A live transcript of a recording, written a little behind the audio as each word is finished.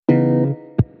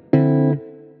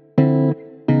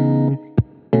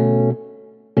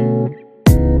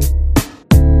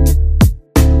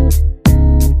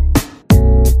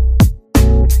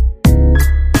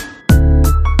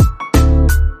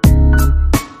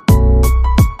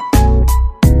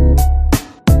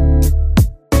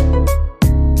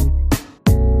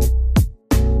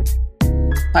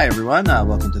everyone.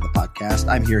 Welcome to the podcast.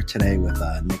 I'm here today with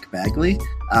Nick Bagley.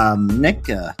 Nick,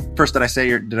 first, did I say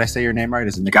your name right?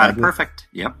 Is it Nick? Got Bagley? it perfect.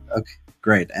 Yep. Okay,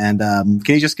 great. And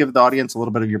can you just give the audience a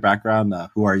little bit of your background?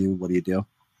 Who are you? What do you do?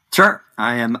 Sure.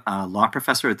 I am a law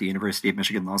professor at the University of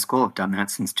Michigan Law School. I've done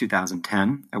that since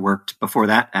 2010. I worked before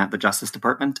that at the Justice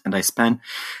Department, and I spent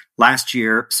last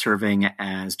year serving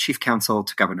as chief counsel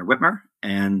to Governor Whitmer,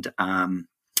 and a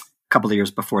couple of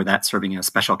years before that serving as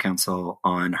special counsel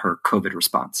on her COVID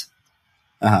response.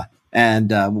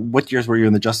 And what years were you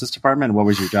in the Justice Department, and what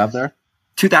was your job there?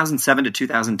 2007 to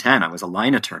 2010, I was a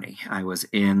line attorney. I was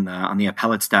on the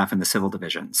appellate staff in the civil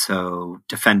division, so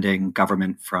defending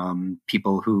government from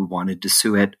people who wanted to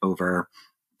sue it over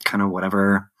kind of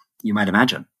whatever you might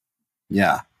imagine.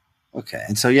 Yeah. Okay.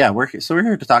 And so, we're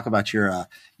here to talk about your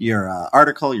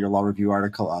article, your law review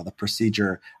article, the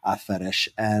procedure fetish.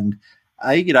 And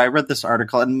I read this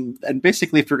article, and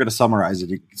basically, if you're going to summarize it,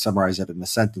 you can summarize it in a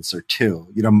sentence or two.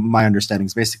 My understanding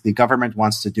is basically government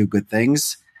wants to do good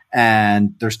things,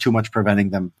 and there's too much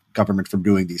preventing government from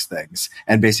doing these things.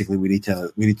 And basically, we need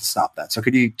to stop that. So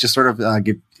could you just sort of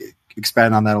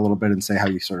expand on that a little bit and say how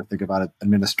you sort of think about it,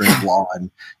 administrative law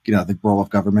and, the role of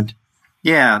government?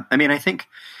 Yeah. I mean, I think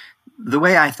the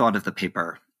way I thought of the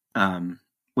paper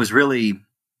was really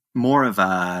more of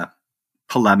a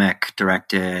polemic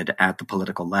directed at the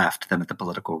political left than at the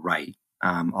political right,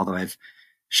 although I've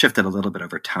shifted a little bit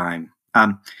over time.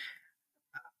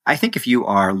 I think if you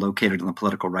are located on the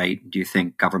political right, do you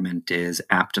think government is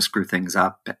apt to screw things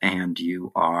up, and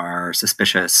you are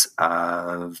suspicious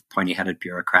of pointy-headed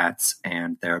bureaucrats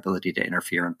and their ability to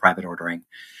interfere in private ordering,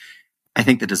 I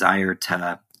think the desire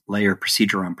to layer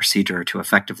procedure on procedure to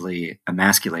effectively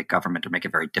emasculate government or make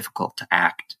it very difficult to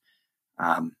act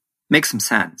makes some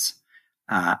sense.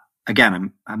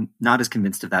 Again, I'm not as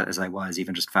convinced of that as I was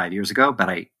even just 5 years ago, but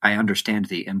I understand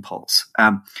the impulse.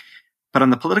 But on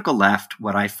the political left,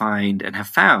 what I find and have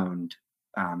found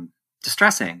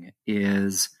distressing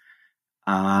is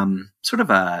sort of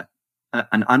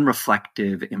an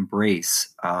unreflective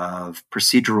embrace of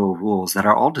procedural rules that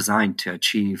are all designed to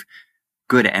achieve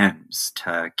good ends,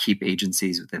 to keep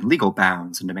agencies within legal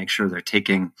bounds and to make sure they're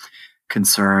taking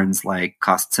concerns like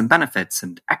costs and benefits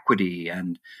and equity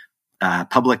and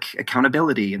public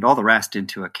accountability and all the rest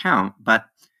into account. But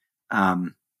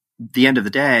the end of the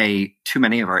day, too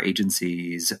many of our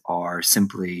agencies are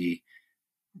simply,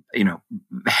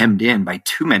 hemmed in by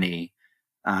too many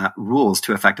rules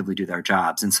to effectively do their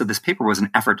jobs. And so this paper was an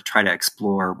effort to try to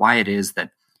explore why it is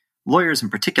that lawyers in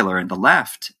particular, and the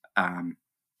left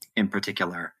in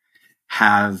particular,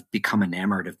 have become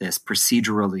enamored of this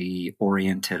procedurally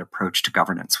oriented approach to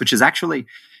governance, which is actually,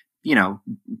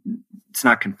 it's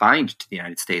not confined to the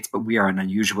United States, but we are an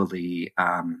unusually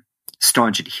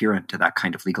staunch adherent to that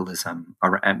kind of legalism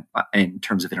in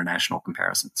terms of international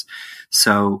comparisons.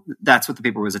 So that's what the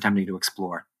paper was attempting to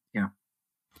explore.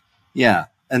 Yeah.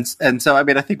 And so, I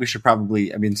mean, I think we should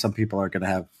probably, some people are going to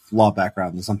have law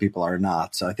background and some people are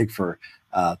not. So I think for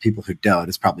people who don't,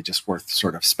 it's probably just worth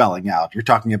sort of spelling out. You're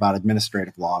talking about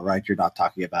administrative law, right? You're not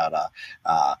talking about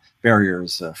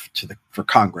barriers for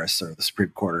Congress or the Supreme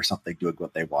Court or something doing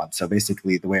what they want. So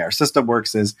basically, the way our system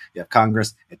works is you have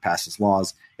Congress, it passes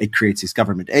laws, it creates these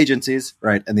government agencies,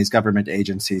 right? And these government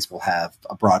agencies will have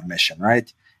a broad mission,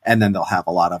 right? And then they'll have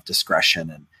a lot of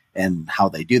discretion in how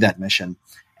they do that mission.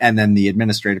 And then the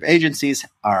administrative agencies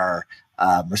are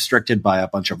restricted by a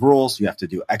bunch of rules. You have to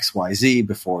do X, Y, Z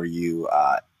before you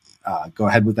go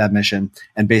ahead with that mission.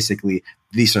 And basically,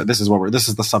 this is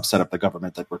the subset of the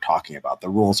government that we're talking about. The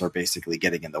rules are basically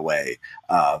getting in the way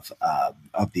of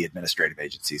the administrative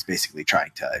agencies, basically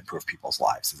trying to improve people's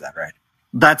lives. Is that right?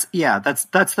 That's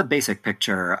the basic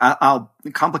picture. I'll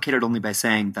complicate it only by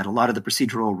saying that a lot of the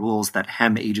procedural rules that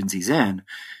hem agencies in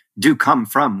do come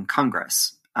from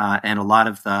Congress. And a lot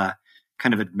of the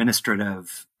kind of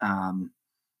administrative,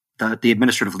 the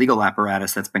administrative legal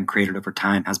apparatus that's been created over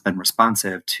time has been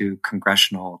responsive to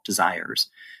congressional desires.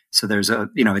 So there's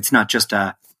it's not just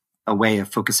a way of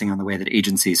focusing on the way that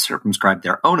agencies circumscribe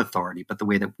their own authority, but the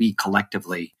way that we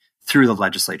collectively, through the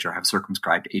legislature, have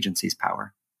circumscribed agencies'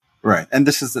 power. Right. And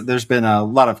there's been a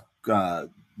lot of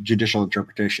judicial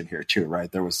interpretation here too,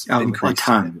 right? There was an increase. A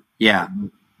ton. Yeah.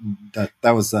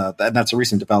 That was and that's a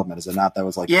recent development, is it not? That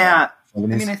was like I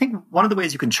think one of the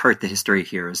ways you can chart the history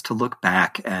here is to look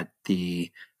back at the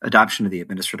adoption of the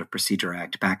Administrative Procedure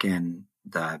Act back in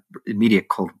the immediate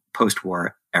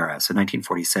post-war era, so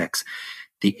 1946.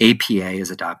 The APA is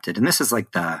adopted, and this is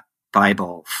like the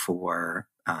Bible for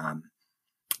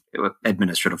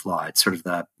administrative law. It's sort of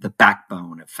the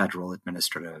backbone of federal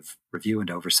administrative review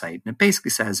and oversight, and it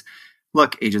basically says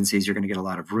look, agencies, you're going to get a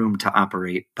lot of room to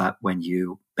operate, but when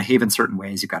you behave in certain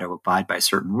ways, you've got to abide by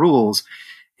certain rules.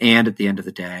 And at the end of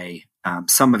the day,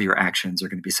 some of your actions are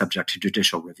going to be subject to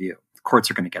judicial review. The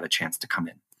courts are going to get a chance to come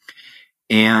in.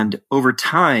 And over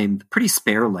time, the pretty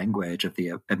spare language of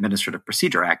the Administrative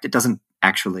Procedure Act, it doesn't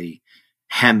actually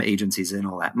hem agencies in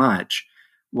all that much,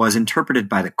 was interpreted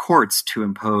by the courts to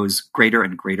impose greater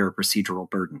and greater procedural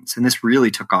burdens. And this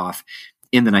really took off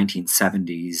in the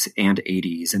 1970s and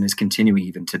 80s and is continuing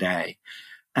even today.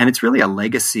 And it's really a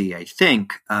legacy, I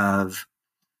think, of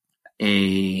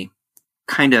a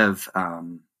kind of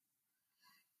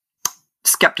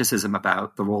skepticism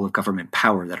about the role of government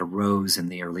power that arose in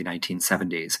the early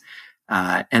 1970s.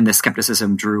 And the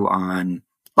skepticism drew on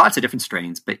lots of different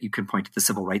strains, but you can point to the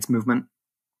civil rights movement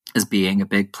as being a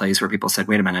big place where people said,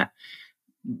 wait a minute,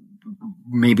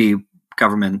 maybe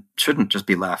government shouldn't just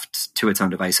be left to its own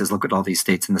devices. Look what all these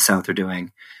states in the South are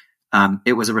doing.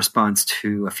 It was a response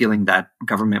to a feeling that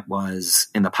government was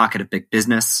in the pocket of big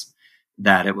business,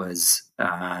 that it was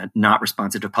not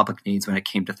responsive to public needs when it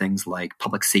came to things like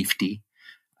public safety.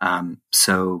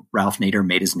 So Ralph Nader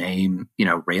made his name,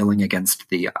 railing against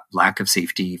the lack of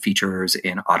safety features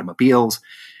in automobiles,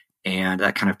 and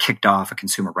that kind of kicked off a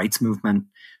consumer rights movement.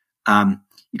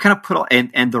 You kind of put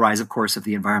and the rise, of course, of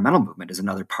the environmental movement is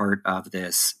another part of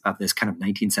this kind of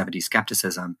 1970s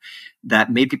skepticism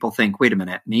that made people think, wait a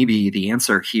minute, maybe the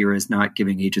answer here is not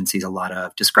giving agencies a lot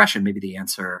of discretion. Maybe the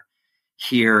answer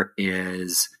here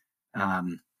is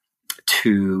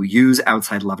to use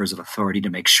outside levers of authority to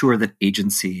make sure that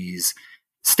agencies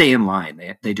stay in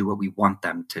line. They do what we want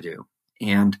them to do.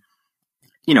 And,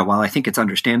 while I think it's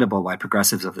understandable why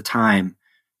progressives of the time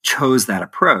chose that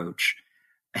approach,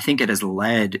 I think it has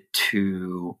led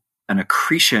to an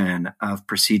accretion of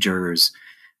procedures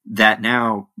that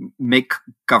now make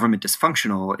government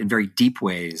dysfunctional in very deep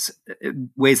ways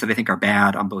that I think are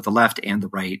bad on both the left and the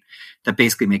right, that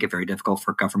basically make it very difficult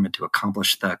for government to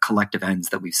accomplish the collective ends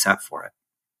that we've set for it.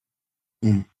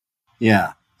 Mm.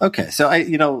 Yeah. Okay. So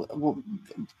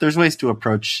there's ways to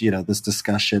approach, this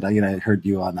discussion. I heard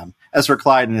you on Ezra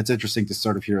Klein, and it's interesting to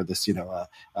sort of hear this,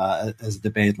 as a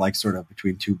debate, like sort of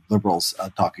between two liberals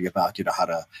talking about, how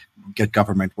to get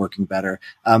government working better.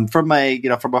 From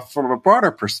a broader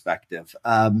perspective,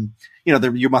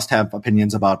 you must have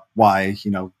opinions about why,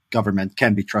 government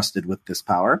can be trusted with this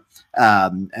power.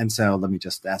 And so let me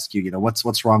just ask you,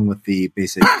 what's wrong with the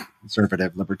basic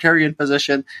conservative libertarian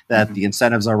position that the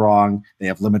incentives are wrong, they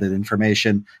have limited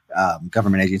information,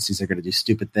 government agencies are going to do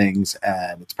stupid things,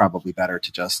 and it's probably better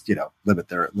to just, limit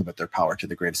their power to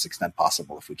the greatest extent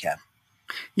possible if we can.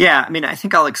 Yeah, I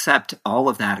think I'll accept all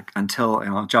of that until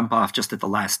I'll jump off just at the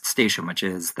last station, which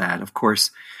is that, of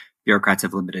course, bureaucrats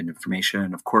have limited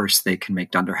information. Of course, they can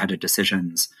make dunderheaded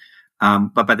decisions.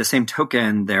 But by the same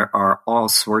token, there are all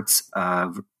sorts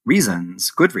of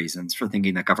reasons, good reasons, for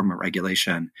thinking that government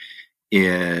regulation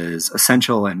is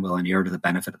essential and will inure to the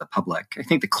benefit of the public. I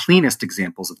think the cleanest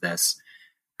examples of this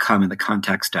come in the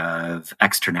context of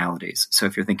externalities. So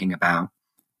if you're thinking about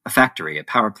a factory, a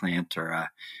power plant, or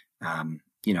a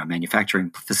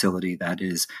manufacturing facility that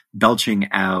is belching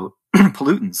out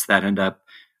pollutants that end up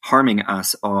harming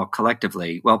us all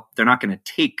collectively, well, they're not going to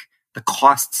take the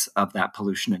costs of that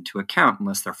pollution into account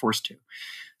unless they're forced to.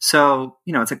 So,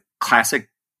 it's a classic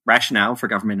rationale for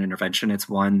government intervention. It's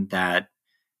one that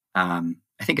I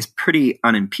think is pretty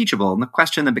unimpeachable. And the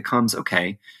question then becomes,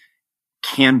 okay,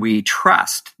 can we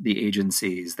trust the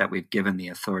agencies that we've given the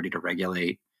authority to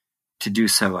regulate to do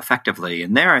so effectively?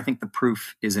 And there, I think the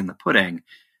proof is in the pudding.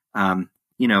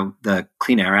 The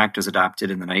Clean Air Act was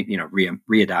adopted in the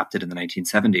readopted in the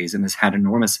 1970s and has had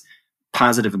enormous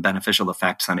positive and beneficial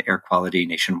effects on air quality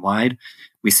nationwide.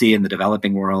 We see in the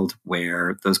developing world,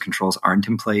 where those controls aren't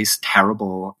in place,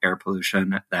 terrible air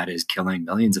pollution that is killing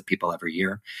millions of people every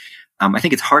year. I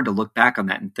think it's hard to look back on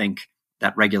that and think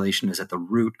that regulation is at the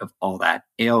root of all that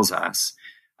ails us.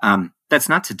 That's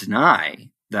not to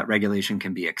deny that regulation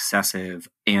can be excessive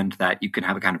and that you can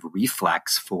have a kind of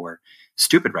reflex for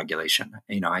stupid regulation.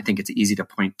 I think it's easy to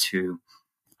point to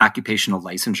occupational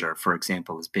licensure, for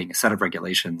example, as being a set of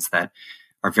regulations that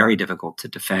are very difficult to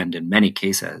defend in many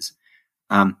cases.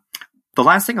 The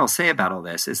last thing I'll say about all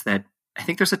this is that I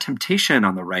think there's a temptation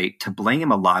on the right to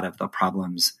blame a lot of the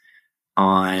problems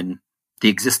on the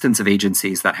existence of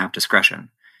agencies that have discretion.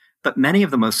 But many of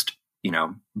the most,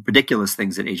 ridiculous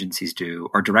things that agencies do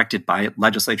are directed by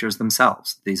legislatures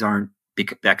themselves. These aren't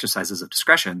exercises of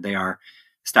discretion. They are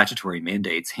statutory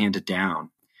mandates handed down.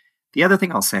 The other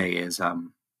thing I'll say is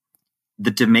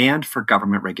the demand for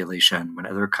government regulation,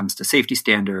 whenever it comes to safety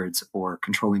standards or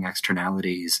controlling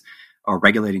externalities or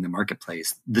regulating the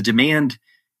marketplace, the demand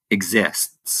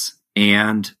exists,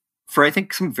 and for, I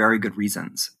think, some very good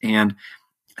reasons. And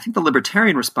I think the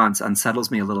libertarian response unsettles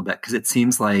me a little bit because it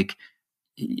seems like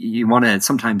you want to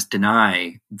sometimes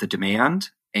deny the demand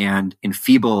and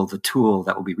enfeeble the tool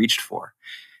that will be reached for.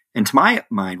 And to my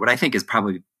mind, what I think is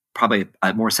probably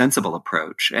a more sensible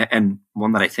approach, and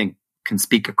one that I think can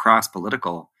speak across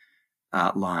political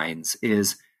lines,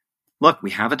 is, look,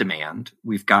 we have a demand.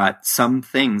 We've got some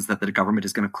things that the government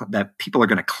is that people are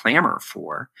going to clamor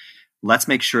for. Let's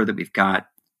make sure that we've got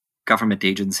government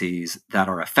agencies that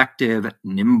are effective,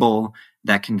 nimble,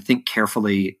 that can think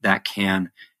carefully, that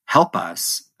can help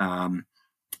us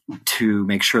to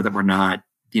make sure that we're not,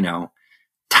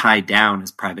 tied down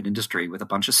as private industry with a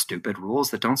bunch of stupid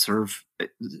rules that don't serve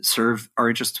our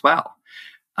interests well.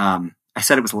 I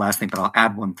said it was the last thing, but I'll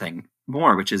add one thing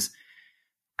more, which is,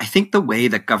 I think the way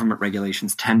that government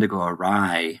regulations tend to go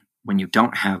awry when you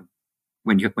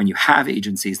have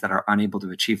agencies that are unable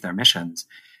to achieve their missions,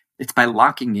 it's by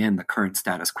locking in the current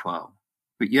status quo.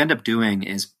 What you end up doing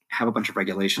is have a bunch of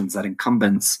regulations that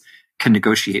incumbents can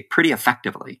negotiate pretty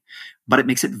effectively, but it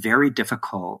makes it very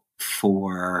difficult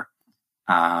for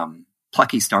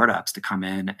plucky startups to come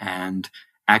in and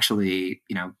actually,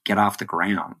 get off the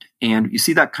ground. And you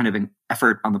see that kind of an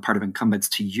effort on the part of incumbents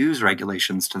to use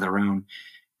regulations to their own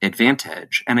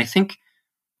advantage. And I think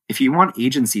if you want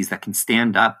agencies that can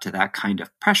stand up to that kind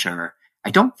of pressure,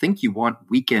 I don't think you want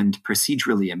weakened,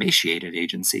 procedurally emaciated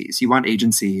agencies. You want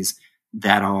agencies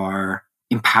that are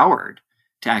empowered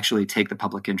to actually take the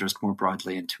public interest more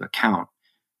broadly into account.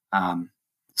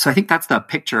 So I think that's the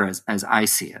picture as I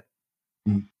see it.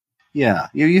 Yeah,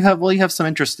 you have some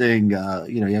interesting,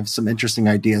 you have some interesting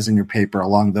ideas in your paper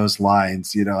along those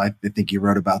lines. I think you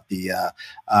wrote about the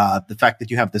fact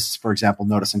that you have this, for example,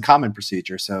 notice and comment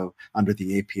procedure. So under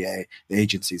the APA, the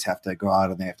agencies have to go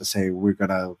out and they have to say, we're going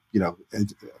to,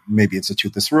 maybe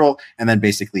institute this rule. And then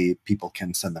basically people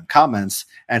can send them comments,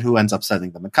 and who ends up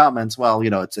sending them the comments? Well,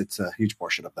 it's a huge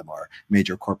portion of them are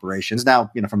major corporations.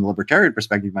 Now, from the libertarian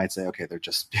perspective, you might say, okay, they're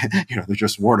just, they're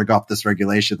just warding off this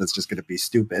regulation that's just going to be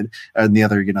stupid. And the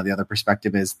other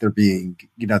perspective is they're being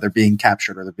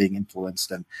captured or they're being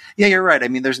influenced. And yeah, you're right. I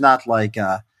mean, there's not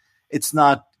it's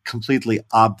not completely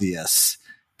obvious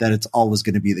that it's always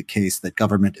going to be the case that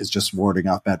government is just warding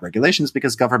off bad regulations,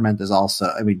 because government is also,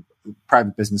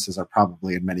 private businesses are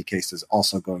probably in many cases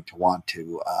also going to want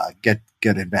to get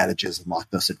advantages and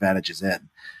lock those advantages in.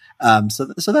 So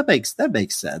that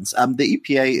makes sense. The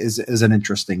EPA is an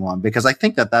interesting one, because I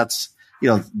think that's,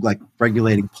 like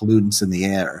regulating pollutants in the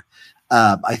air.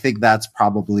 I think that's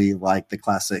probably like the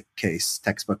classic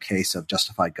textbook case of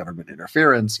justified government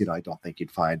interference. I don't think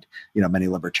you'd find, many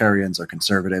libertarians or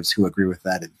conservatives who agree with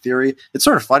that in theory. It's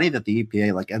sort of funny that the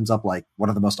EPA ends up like one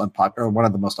of the most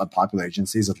unpopular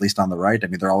agencies, at least on the right. I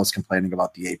mean, they're always complaining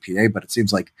about the EPA, but it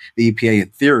seems like the EPA in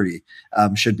theory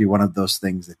should be one of those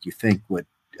things that you think would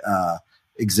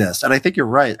exist. And I think you're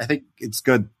right. I think it's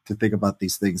good to think about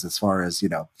these things as far as,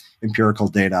 empirical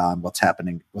data on what's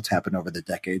happened over the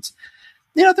decades.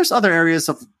 There's other areas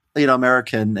of,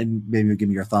 American, and maybe you'll give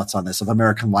me your thoughts on this, of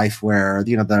American life where,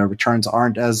 the returns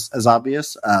aren't as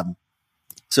obvious.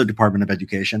 So Department of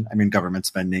Education, government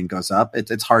spending goes up.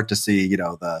 It's hard to see,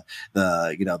 the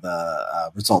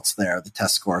results there, the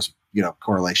test scores,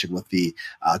 correlation with the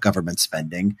government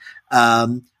spending.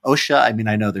 OSHA,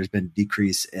 I know there's been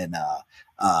decrease in,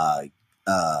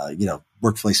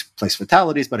 workplace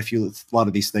fatalities, but a lot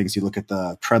of these things, you look at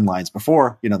the trend lines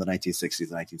before, the 1960s,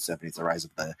 the 1970s, the rise of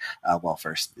the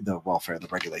welfare, the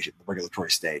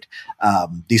regulatory state.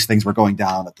 These things were going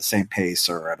down at the same pace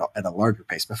or at a larger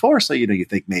pace before. So, you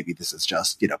think maybe this is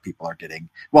just, people are getting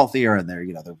wealthier and they're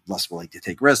less willing to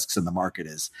take risks, and the market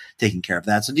is taking care of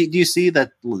that. So do you see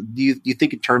that? Do you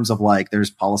think in terms of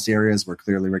there's policy areas where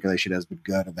clearly regulation has been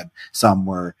good, and then some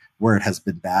where it has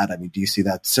been bad? Do you see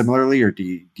that similarly, or do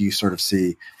you sort of see,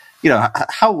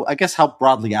 how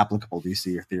broadly applicable do you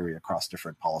see your theory across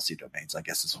different policy domains, I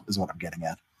guess is what I'm getting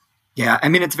at. Yeah,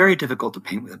 it's very difficult to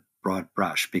paint with a broad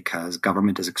brush because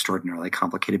government is extraordinarily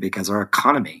complicated, because our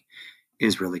economy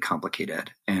is really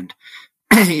complicated. And,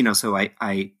 so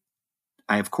I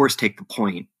of course take the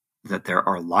point that there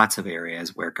are lots of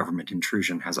areas where government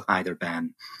intrusion has either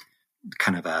been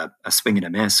kind of a swing and a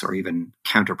miss or even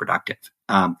counterproductive.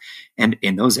 And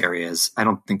in those areas, I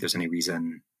don't think there's any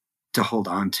reason to hold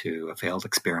on to a failed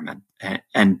experiment.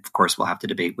 And of course, we'll have to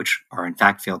debate which are in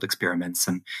fact failed experiments.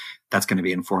 And that's going to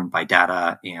be informed by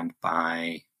data and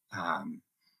by,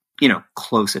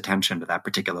 close attention to that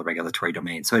particular regulatory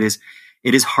domain. So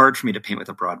it is hard for me to paint with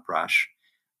a broad brush.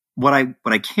 What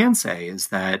I can say is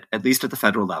that, at least at the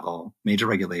federal level, major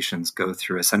regulations go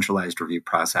through a centralized review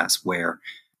process where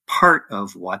part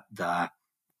of what the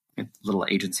little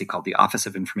agency called the Office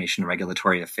of Information and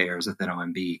Regulatory Affairs within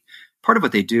OMB, part of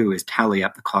what they do is tally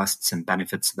up the costs and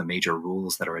benefits of the major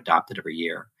rules that are adopted every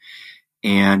year.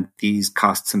 And these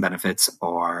costs and benefits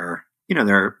are,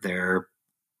 they're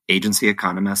agency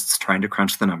economists trying to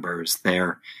crunch the numbers.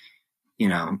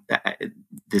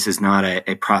 This is not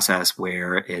a process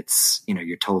where it's,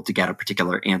 you're told to get a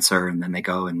particular answer and then they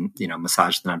go and,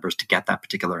 massage the numbers to get that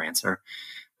particular answer.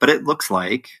 But it looks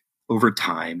like over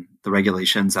time, the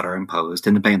regulations that are imposed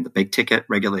in the big ticket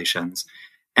regulations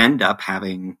end up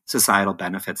having societal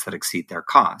benefits that exceed their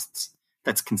costs.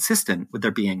 That's consistent with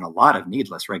there being a lot of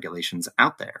needless regulations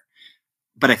out there.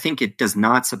 But I think it does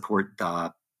not support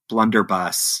the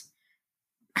blunderbuss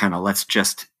kind of let's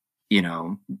just,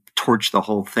 torch the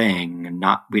whole thing and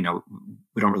not, we don't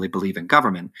really believe in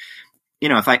government.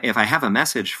 If I have a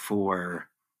message for,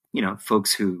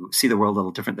 folks who see the world a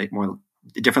little more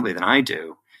differently than I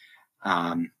do,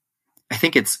 I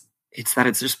think it's that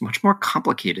it's just much more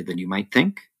complicated than you might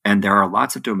think. And there are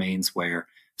lots of domains where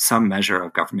some measure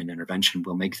of government intervention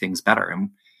will make things better.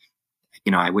 And,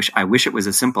 I wish it was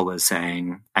as simple as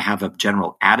saying I have a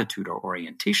general attitude or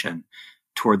orientation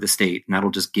toward the state and that'll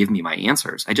just give me my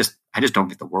answers. I just don't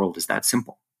think the world is that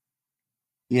simple.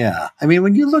 Yeah. I mean,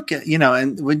 when you look at,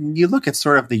 and when you look at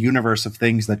sort of the universe of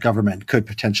things that government could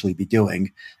potentially be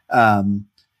doing,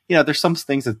 there's some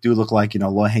things that do look like,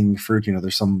 low-hanging fruit.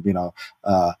 There's some,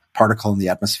 particle in the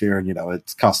atmosphere and,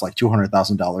 it costs like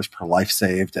 $200,000 per life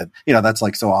saved. And, that's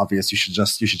like so obvious. You should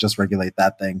just regulate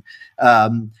that thing.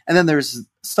 And then there's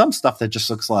some stuff that just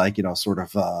looks like, sort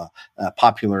of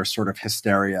popular sort of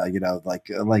hysteria, like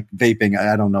vaping.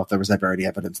 I don't know if there was ever any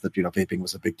evidence that, vaping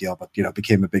was a big deal, but,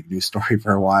 became a big news story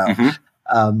for a while.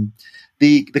 Mm-hmm.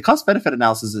 The cost benefit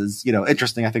analysis is,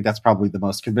 interesting. I think that's probably the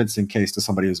most convincing case to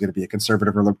somebody who's going to be a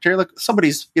conservative or libertarian. Like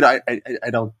somebody's, I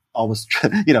don't always,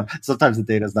 sometimes the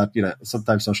data is not,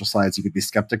 sometimes social science you could be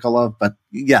skeptical of, but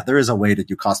yeah, there is a way to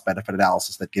do cost benefit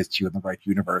analysis that gets you in the right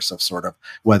universe of sort of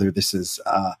whether this is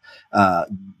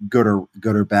good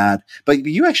or bad. But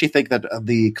you actually think that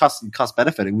the cost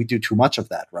benefiting, we do too much of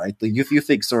that, right? You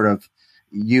think sort of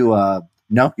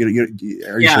no, are you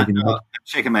shaking your head? I'm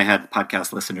shaking my head.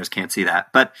 Podcast listeners can't see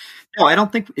that, but no, I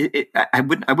don't think I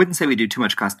wouldn't say we do too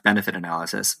much cost benefit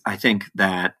analysis. I think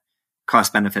that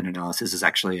cost benefit analysis is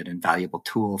actually an invaluable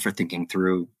tool for thinking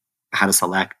through how to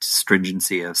select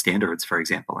stringency of standards, for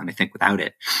example. And I think without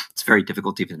it, it's very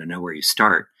difficult even to know where you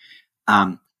start.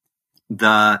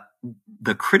 The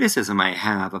criticism I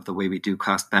have of the way we do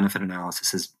cost benefit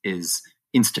analysis is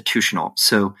institutional.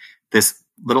 So this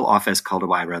little office called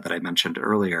OIRA that I mentioned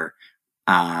earlier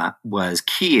was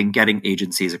key in getting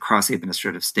agencies across the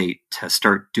administrative state to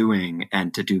start doing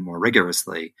and to do more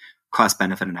rigorously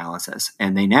cost-benefit analysis.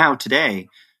 And they now today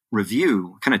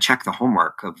review, kind of check the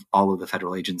homework of all of the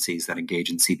federal agencies that engage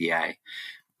in CBA.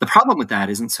 The problem with that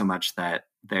isn't so much that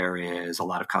there is a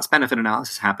lot of cost-benefit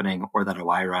analysis happening or that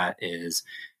OIRA is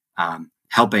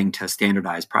helping to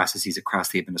standardize processes across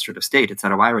the administrative state. It's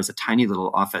that OIRA is a tiny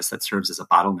little office that serves as a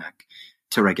bottleneck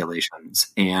to regulations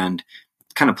and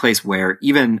kind of place where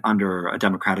even under a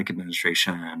Democratic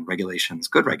administration, regulations,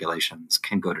 good regulations,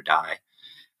 can go to die.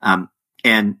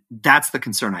 And that's the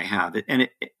concern I have. And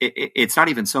it's not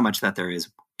even so much that there is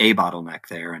a bottleneck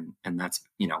there, and that's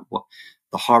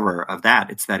the horror of that.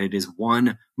 It's that it is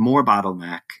one more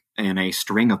bottleneck in a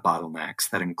string of bottlenecks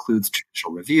that includes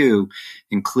judicial review,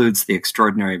 includes the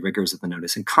extraordinary rigors of the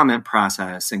notice and comment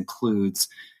process, includes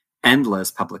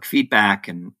endless public feedback,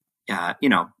 and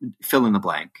fill in the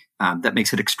blank. That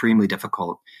makes it extremely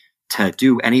difficult to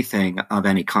do anything of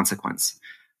any consequence.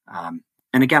 And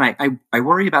again, I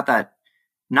worry about that,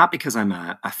 not because I'm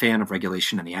a fan of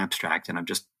regulation in the abstract, and I'm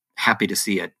just happy to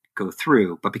see it go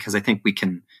through, but because I think we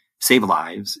can save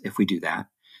lives if we do that.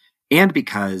 And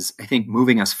because I think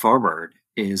moving us forward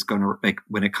is going to,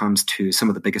 when it comes to some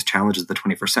of the biggest challenges of the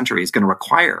 21st century, is going to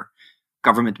require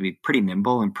government to be pretty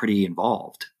nimble and pretty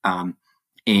involved.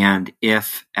 And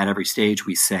if at every stage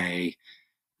we say,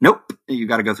 nope, you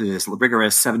got to go through this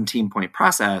rigorous 17-point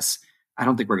process, I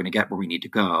don't think we're going to get where we need to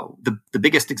go. The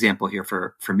biggest example here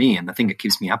for me, and the thing that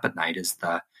keeps me up at night, is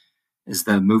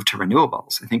the move to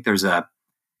renewables. I think there's a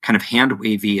kind of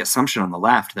hand-wavy assumption on the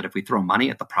left that if we throw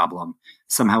money at the problem,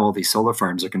 somehow all these solar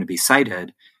farms are going to be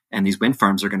sited and these wind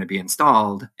farms are going to be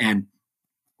installed, and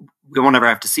we won't ever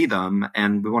have to see them,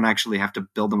 and we won't actually have to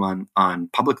build them on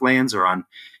public lands or on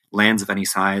lands of any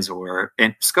size or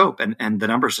scope. And the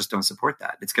numbers just don't support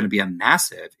that. It's going to be a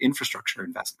massive infrastructure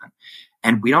investment.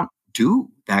 And we don't do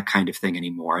that kind of thing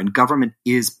anymore. And government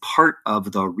is part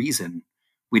of the reason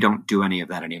we don't do any of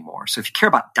that anymore. So if you care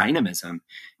about dynamism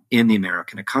in the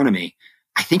American economy,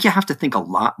 I think you have to think a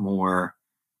lot more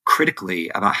critically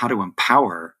about how to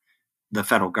empower the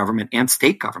federal government and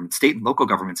state government, state and local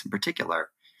governments in particular,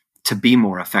 to be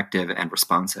more effective and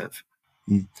responsive.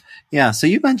 Yeah. So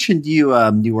you mentioned you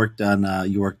worked on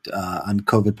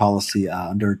COVID policy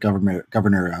under Governor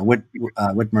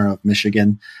Whitmer of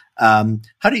Michigan.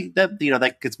 How do you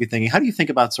that gets me thinking? How do you think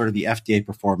about sort of the FDA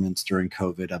performance during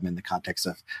COVID? In the context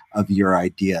of your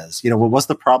ideas, what was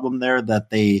the problem there that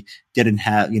they didn't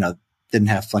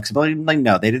have flexibility? Like,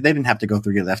 no, they didn't have to go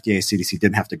through, the FDA, CDC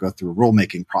didn't have to go through a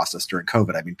rulemaking process during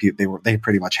COVID. I mean, they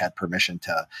pretty much had permission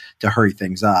to hurry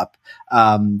things up.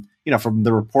 From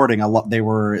the reporting, the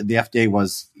FDA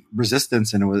was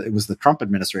resistance, and it was the Trump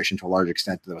administration to a large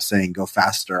extent that was saying go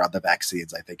faster on the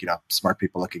vaccines. I think, smart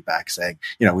people looking back saying,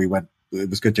 it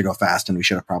was good to go fast and we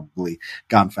should have probably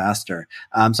gone faster.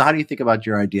 So how do you think about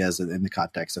your ideas in the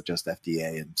context of just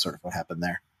FDA and sort of what happened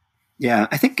there? Yeah,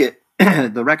 I think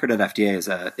the record at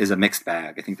FDA is a mixed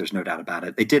bag. I think there's no doubt about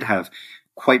it. They did have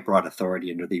quite broad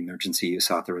authority under the emergency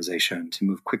use authorization to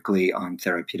move quickly on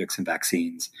therapeutics and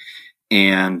vaccines.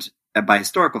 And by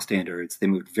historical standards, they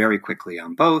moved very quickly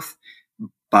on both.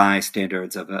 By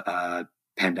standards of a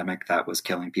pandemic that was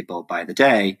killing people by the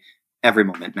day, every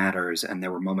moment matters. And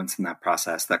there were moments in that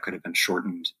process that could have been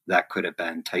shortened, that could have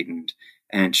been tightened,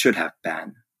 and should have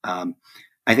been.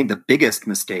 I think the biggest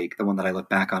mistake, the one that I look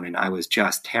back on, and I was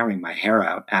just tearing my hair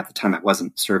out at the time, I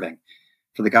wasn't serving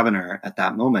for the governor at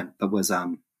that moment, but was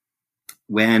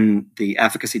when the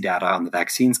efficacy data on the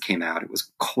vaccines came out, it was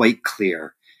quite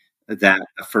clear that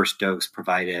a first dose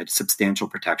provided substantial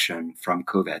protection from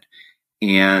COVID.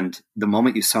 And the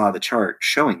moment you saw the chart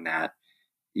showing that,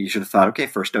 you should have thought, okay,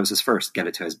 first dose is first, get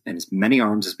it to in as many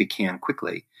arms as we can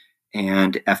quickly.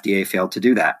 And FDA failed to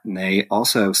do that. And they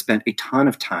also spent a ton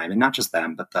of time, and not just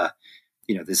them, but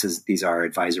these are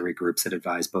advisory groups that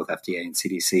advise both FDA and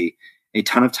CDC, a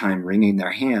ton of time wringing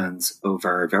their hands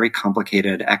over very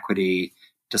complicated equity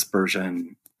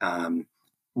dispersion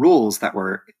rules that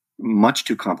were much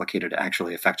too complicated to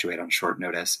actually effectuate on short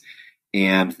notice,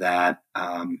 and that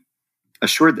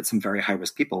assured that some very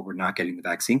high-risk people were not getting the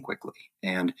vaccine quickly.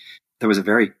 And there was a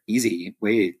very easy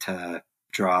way to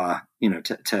draw,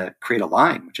 to create a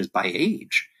line, which is by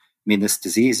age. I mean, this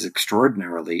disease is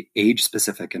extraordinarily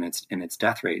age-specific in its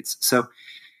death rates. So,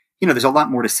 there's a lot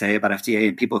more to say about FDA,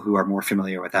 and people who are more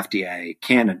familiar with FDA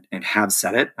can and have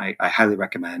said it. I highly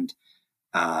recommend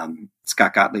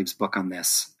Scott Gottlieb's book on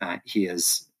this. He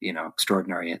is,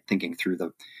 extraordinary at thinking through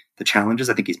the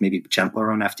challenges. I think he's maybe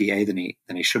gentler on FDA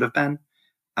than he should have been.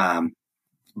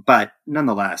 But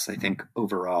nonetheless, I think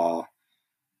overall,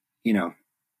 you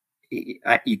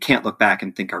can't look back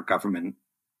and think our government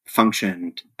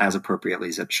functioned as appropriately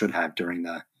as it should have during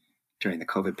the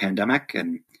COVID pandemic,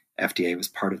 and FDA was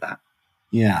part of that.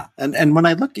 Yeah. And when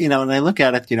I look,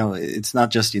 at it, it's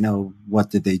not just, what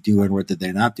did they do and what did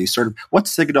they not do? Sort of what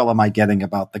signal am I getting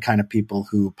about the kind of people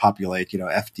who populate,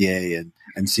 FDA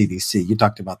and CDC? You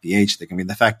talked about the age thing. I mean,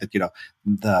 the fact that,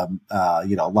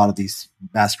 a lot of these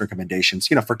mask recommendations,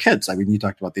 for kids, I mean, you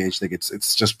talked about the age thing.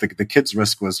 It's just the kids'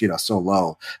 risk was, so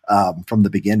low from the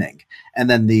beginning. And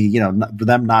then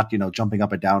them not, jumping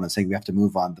up and down and saying we have to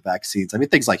move on the vaccines. I mean,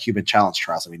 things like human challenge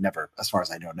trials, I mean, never, as far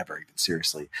as I know, never even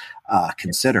seriously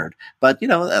considered. But,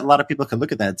 a lot of people can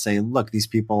look at that and say, look, these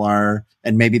people are,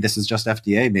 and maybe this is just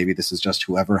FDA, maybe this is just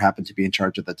whoever happened to be in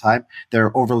charge at the time.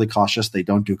 They're overly cautious. They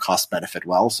don't do cost benefit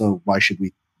well. So why should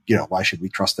we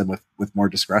trust them with more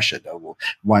discretion?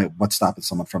 What's stopping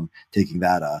someone from taking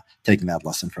that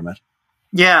lesson from it?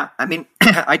 Yeah. I mean,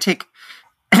 I take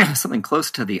something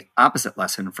close to the opposite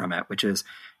lesson from it, which is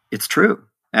it's true.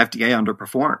 FDA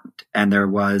underperformed, and there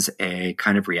was a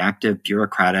kind of reactive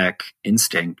bureaucratic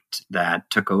instinct that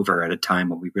took over at a time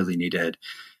when we really needed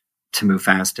to move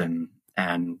fast and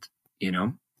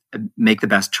make the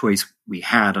best choice we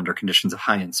had under conditions of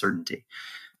high uncertainty.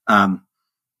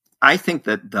 I think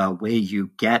that the way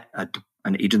you get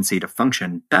an agency to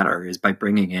function better is by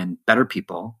bringing in better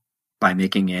people, by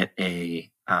making it a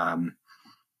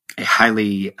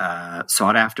highly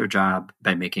sought after job,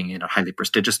 by making it a highly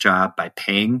prestigious job, by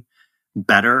paying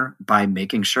better, by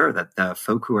making sure that the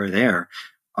folk who are there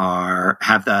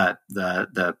have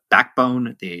the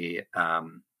backbone, the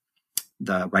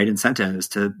right incentives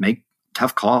to make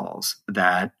tough calls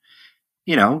that,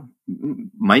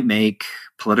 might make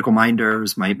political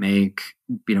minders, might make,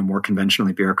 more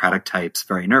conventionally bureaucratic types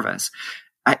very nervous.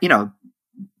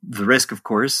 The risk, of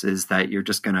course, is that you're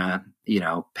just going to,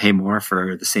 pay more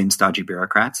for the same stodgy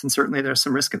bureaucrats. And certainly there's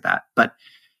some risk of that. But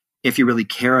if you really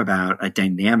care about a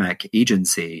dynamic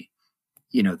agency,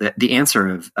 the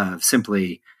answer of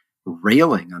simply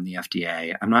railing on the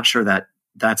FDA, I'm not sure that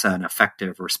that's an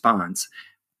effective response.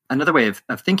 Another way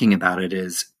of thinking about it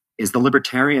is the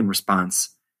libertarian response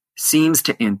seems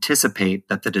to anticipate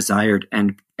that the desired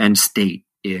end state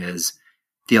is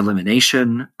the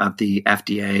elimination of the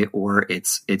FDA or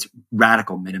its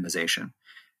radical minimization.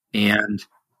 And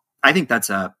I think that's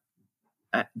I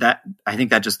think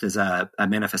that just is a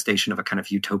manifestation of a kind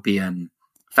of utopian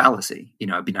fallacy.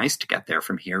 It'd be nice to get there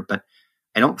from here, but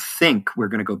I don't think we're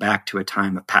going to go back to a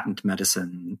time of patent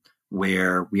medicine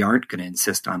where we aren't going to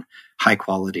insist on high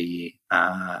quality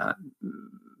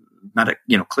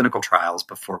clinical trials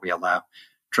before we allow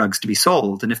drugs to be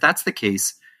sold. And if that's the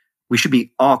case, we should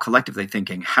be all collectively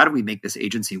thinking, how do we make this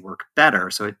agency work better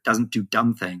so it doesn't do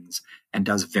dumb things and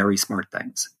does very smart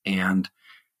things? And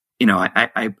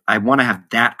I want to have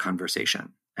that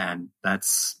conversation, and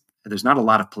there's not a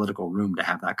lot of political room to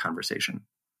have that conversation.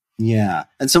 Yeah,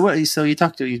 and so you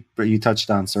touched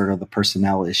on sort of the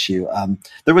personnel issue.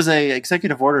 There was a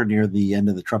executive order near the end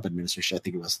of the Trump administration. I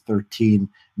think it was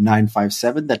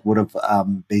 13957 that would have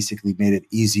basically made it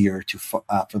easier for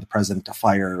the president to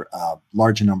fire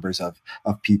large numbers of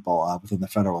people within the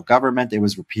federal government. It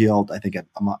was repealed, I think,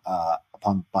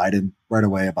 upon Biden right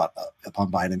away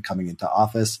upon Biden coming into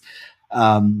office.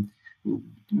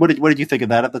 What did you think of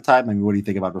that at the time? I mean, what do you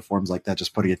think about reforms like that?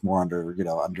 Just putting it more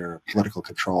under political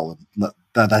control, and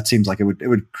that seems like it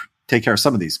would take care of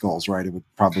some of these goals, right? It would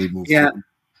probably move. Yeah,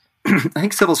 I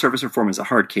think civil service reform is a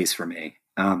hard case for me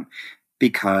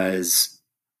because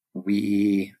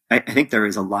I think there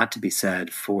is a lot to be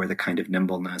said for the kind of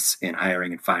nimbleness in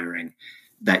hiring and firing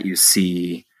that you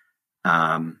see,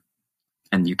 and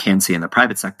you can see in the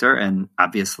private sector, and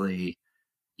obviously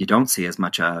you don't see as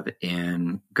much of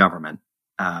in government.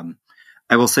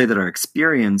 I will say that our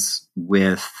experience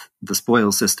with the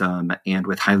spoils system and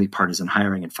with highly partisan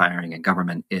hiring and firing in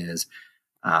government is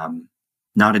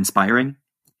not inspiring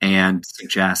and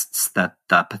suggests that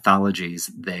the pathologies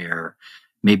there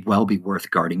may well be worth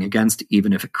guarding against,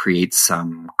 even if it creates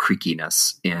some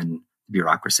creakiness in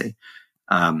bureaucracy.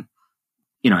 I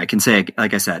can say,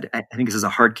 like I said, I think this is a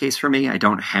hard case for me. I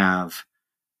don't have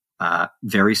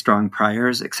very strong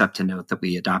priors, except to note that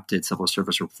we adopted civil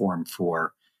service reform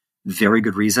for very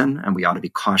good reason, and we ought to be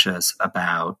cautious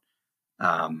about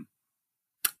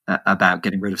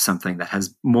getting rid of something that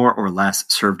has more or less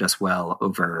served us well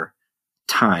over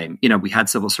time. We had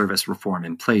civil service reform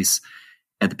in place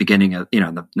at the beginning of,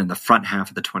 in the front half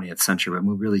of the 20th century when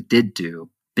we really did do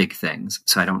big things.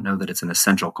 So I don't know that it's an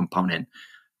essential component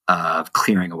of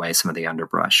clearing away some of the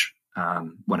underbrush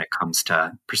when it comes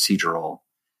to procedural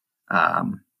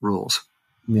rules.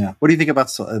 Yeah. What do you think about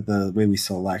the way we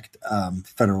select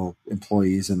federal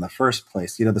employees in the first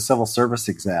place? The civil service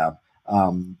exam,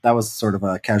 that was sort of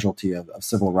a casualty of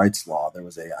civil rights law. There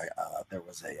was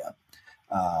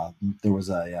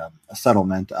a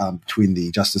settlement between the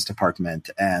Justice Department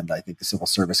and I think the Civil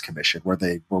Service Commission, where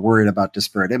they were worried about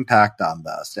disparate impact on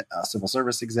the civil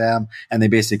service exam, and they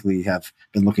basically have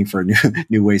been looking for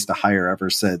new ways to hire ever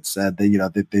since. And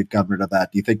they've gotten rid of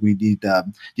that. Do you think we need? Do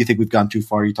you think we've gone too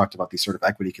far? You talked about these sort of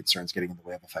equity concerns getting in the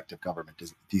way of effective government. Do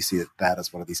you see that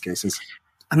as one of these cases?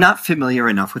 I'm not familiar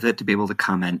enough with it to be able to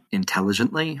comment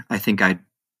intelligently. I think I'd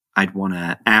want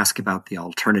to ask about the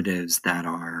alternatives that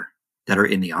are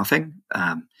in the offing,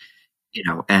 and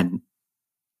in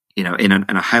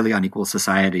a highly unequal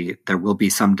society, there will be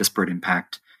some disparate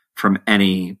impact from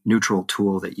any neutral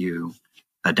tool that you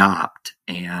adopt.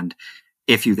 And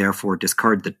if you therefore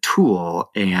discard the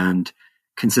tool and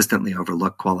consistently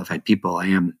overlook qualified people,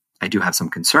 I do have some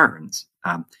concerns.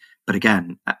 But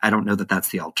again, I don't know that that's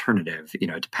the alternative.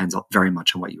 It depends very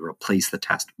much on what you replace the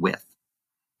test with.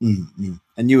 Mm-hmm.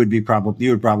 And you would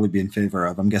probably be in favor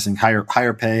of, I'm guessing,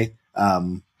 higher pay.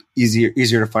 Easier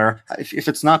to fire. If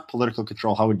it's not political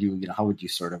control, how would you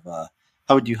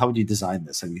design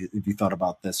this? Have you thought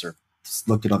about this or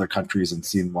looked at other countries and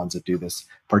seen ones that do this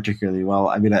particularly well?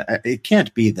 I mean, it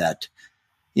can't be that,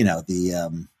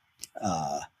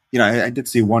 I did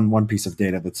see one piece of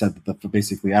data that said that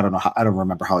basically, I don't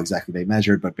remember how exactly they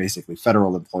measured, but basically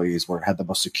federal employees had the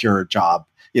most secure job,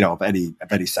 of any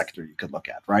sector you could look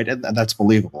at. Right. And that's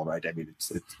believable, right? I mean,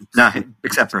 it's not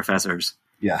except professors.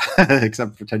 Yeah,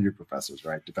 except for tenured professors,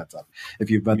 right? Depends on if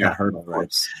you've met that hurdle,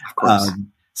 right? Of course.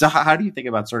 So how do you think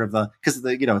about sort of because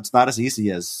it's not as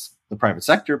easy as the private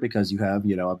sector because you have,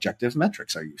 objective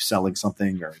metrics. Are you selling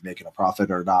something or making a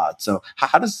profit or not? So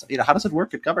how does it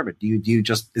work in government? Do you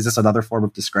just, is this another form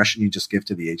of discretion you just give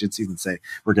to the agencies and say,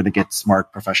 we're going to get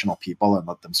smart professional people and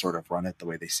let them sort of run it the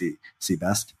way they see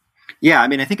best? Yeah, I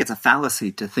mean, I think it's a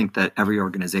fallacy to think that every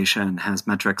organization has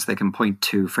metrics they can point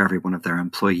to for every one of their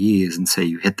employees and say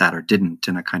you hit that or didn't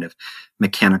in a kind of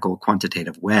mechanical,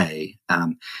 quantitative way.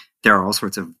 There are all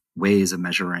sorts of ways of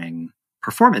measuring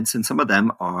performance, and some of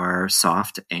them are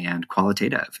soft and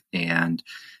qualitative. And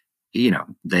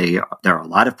there are a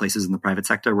lot of places in the private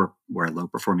sector where low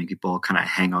performing people kind of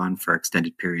hang on for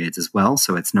extended periods as well.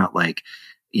 So it's not like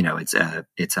it's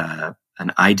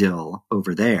an idyll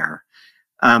over there.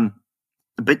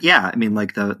 But yeah, I mean,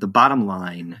 like the bottom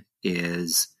line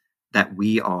is that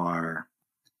we are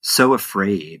so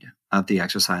afraid of the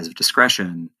exercise of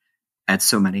discretion at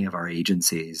so many of our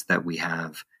agencies that we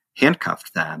have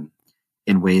handcuffed them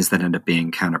in ways that end up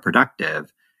being counterproductive.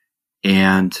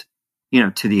 And,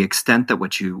 to the extent that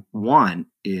what you want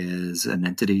is an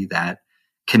entity that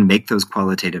can make those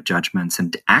qualitative judgments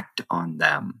and act on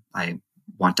them. I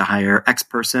want to hire X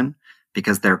person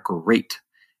because they're great.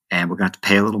 And we're going to have to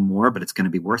pay a little more, but it's going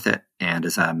to be worth it. And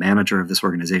as a manager of this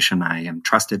organization, I am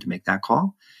trusted to make that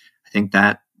call. I think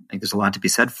there's a lot to be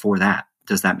said for that.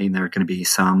 Does that mean there are going to be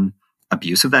some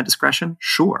abuse of that discretion?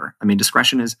 Sure. I mean,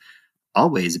 discretion is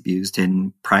always abused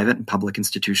in private and public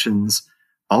institutions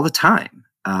all the time.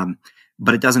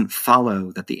 But it doesn't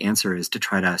follow that the answer is to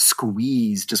try to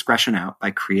squeeze discretion out by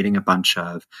creating a bunch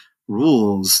of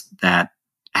rules that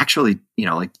actually,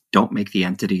 don't make the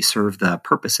entity serve the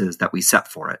purposes that we set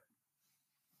for it.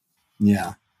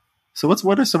 Yeah. So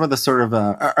what are some of the sort of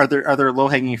are there low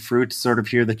hanging fruit sort of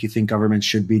here that you think government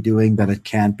should be doing that it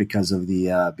can't because of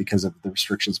the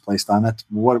restrictions placed on it?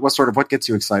 What gets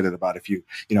you excited about if you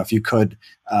could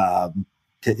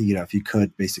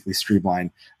basically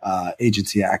streamline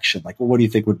agency action? Like, what do you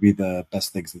think would be the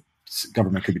best things that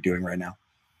government could be doing right now?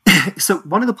 So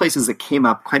one of the places that came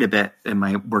up quite a bit in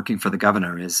my working for the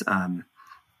governor is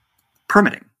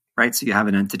permitting, right? So you have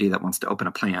an entity that wants to open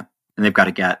a plant and they've got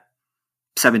to get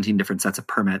 17 different sets of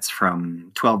permits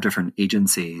from 12 different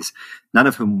agencies, none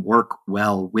of whom work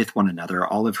well with one another,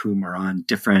 all of whom are on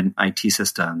different IT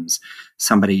systems.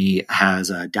 Somebody has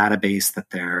a database that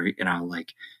they're,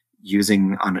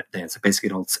 using on it. It's basically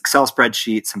an old Excel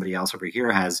spreadsheet. Somebody else over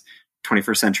here has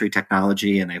 21st century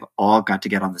technology, and they've all got to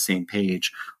get on the same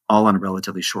page, all on a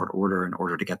relatively short order in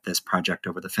order to get this project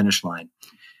over the finish line.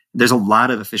 There's a lot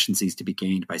of efficiencies to be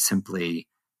gained by simply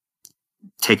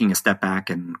taking a step back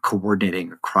and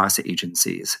coordinating across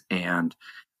agencies and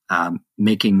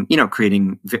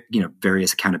creating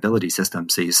various accountability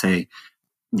systems. So you say,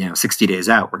 60 days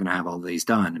out, we're going to have all these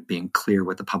done, and being clear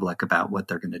with the public about what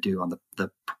they're going to do on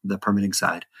the permitting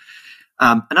side.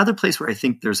 Another place where I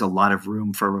think there's a lot of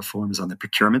room for reform is on the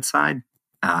procurement side.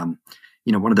 One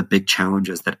of the big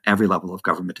challenges that every level of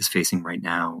government is facing right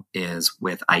now is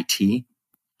with IT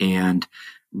and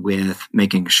with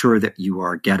making sure that you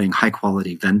are getting high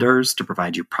quality vendors to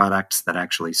provide you products that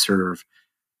actually serve,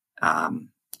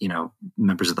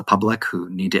 members of the public who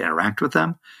need to interact with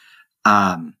them.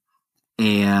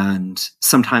 And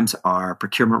sometimes our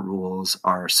procurement rules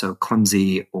are so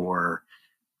clumsy or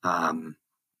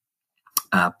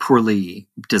poorly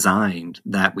designed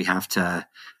that we have to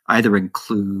either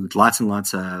include lots and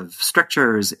lots of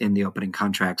strictures in the opening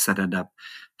contracts that end up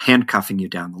handcuffing you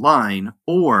down the line,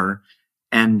 or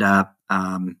end up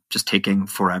just taking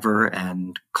forever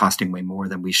and costing way more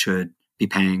than we should be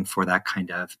paying for that kind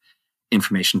of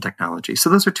information technology. So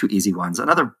those are two easy ones.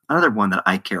 Another one that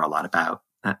I care a lot about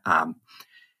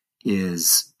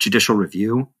is judicial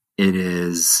review. It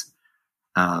is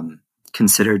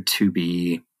considered to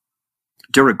be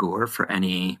de rigueur for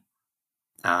any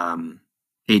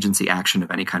agency action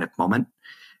of any kind of moment.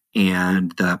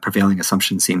 And the prevailing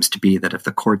assumption seems to be that if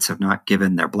the courts have not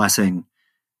given their blessing,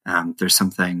 there's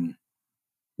something,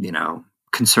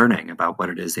 concerning about what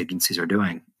it is agencies are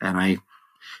doing. And I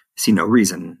see no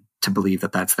reason to believe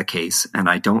that that's the case. And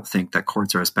I don't think that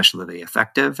courts are especially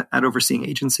effective at overseeing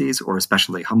agencies or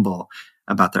especially humble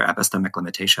about their epistemic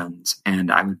limitations.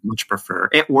 And I would much prefer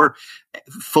it, or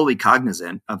fully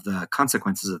cognizant of the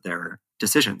consequences of their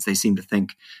decisions. They seem to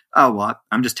think, oh, well,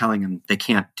 I'm just telling them they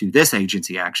can't do this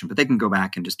agency action, but they can go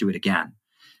back and just do it again.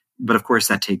 But of course,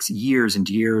 that takes years and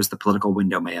years. The political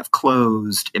window may have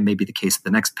closed. It may be the case that the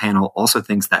next panel also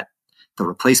thinks that the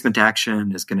replacement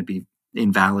action is going to be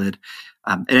invalid.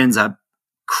 It ends up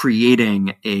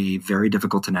creating a very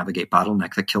difficult to navigate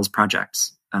bottleneck that kills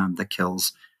projects, that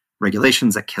kills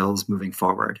regulations, that kills moving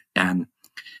forward. And,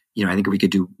 I think if we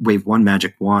could wave one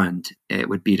magic wand, it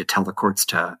would be to tell the courts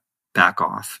to back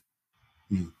off.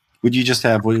 Would you just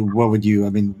have, what would you,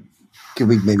 Can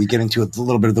we maybe get into a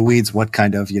little bit of the weeds? What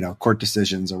kind of, court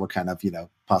decisions or what kind of,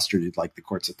 posture you'd like the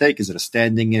courts to take? Is it a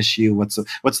standing issue? What's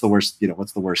the worst,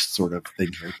 what's the worst sort of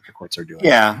thing here that the courts are doing?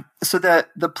 Yeah. So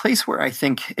the place where I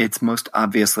think it's most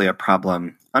obviously a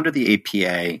problem under the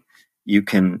APA, you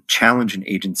can challenge an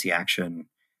agency action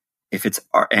if it's,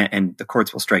 and the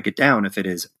courts will strike it down if it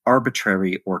is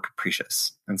arbitrary or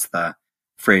capricious. That's the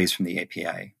phrase from the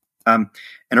APA. And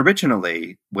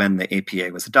originally, when the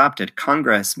APA was adopted,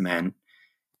 Congress meant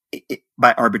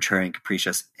by arbitrary and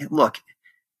capricious, look,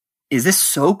 is this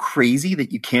so crazy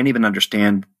that you can't even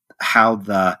understand how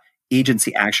the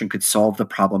agency action could solve the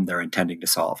problem they're intending to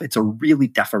solve? It's a really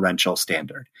deferential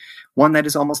standard, one that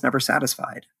is almost never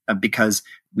satisfied because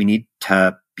we need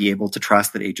to be able to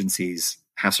trust that agencies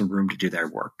have some room to do their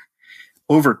work.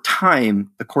 Over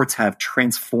time, the courts have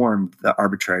transformed the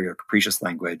arbitrary or capricious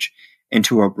language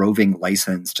into a roving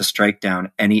license to strike down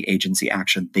any agency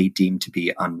action they deem to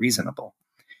be unreasonable.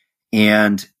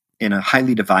 And in a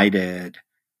highly divided,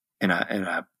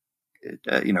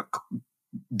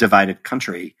 divided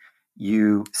country,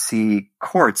 you see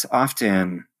courts,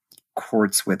 often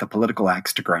courts with a political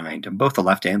axe to grind on both the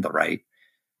left and the right,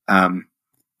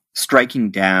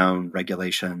 striking down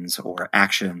regulations or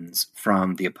actions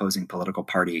from the opposing political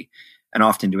party, and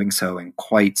often doing so in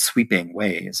quite sweeping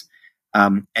ways.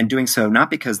 And doing so not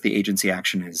because the agency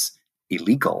action is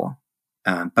illegal,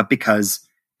 but because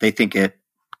they think it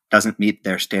doesn't meet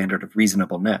their standard of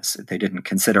reasonableness. They didn't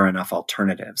consider enough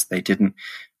alternatives. They didn't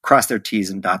cross their T's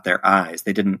and dot their I's.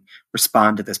 They didn't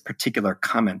respond to this particular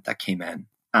comment that came in.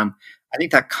 I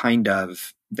think that kind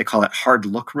of, they call it hard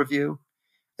look review.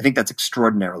 I think that's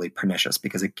extraordinarily pernicious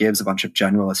because it gives a bunch of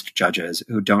generalist judges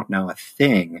who don't know a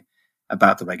thing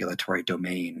about the regulatory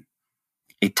domain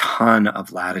a ton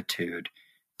of latitude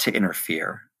to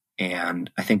interfere.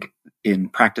 And I think in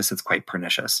practice, it's quite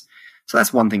pernicious. So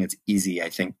that's one thing that's easy, I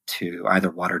think, to either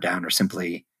water down or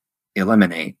simply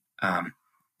eliminate.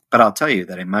 But I'll tell you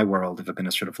that in my world of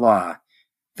administrative law,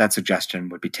 that suggestion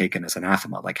would be taken as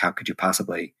anathema. Like, how could you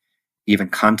possibly even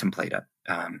contemplate it?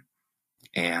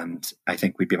 And I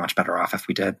think we'd be much better off if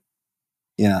we did.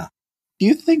 Yeah. Do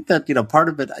you think that, part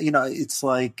of it, it's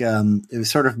like it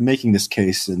was sort of making this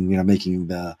case and, making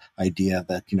the idea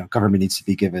that, government needs to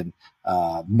be given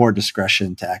more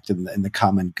discretion to act in the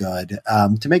common good,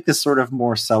 to make this sort of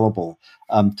more sellable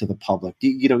to the public.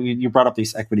 You brought up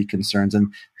these equity concerns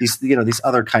and these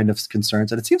other kind of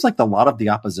concerns. And it seems like a lot of the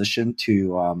opposition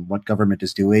to what government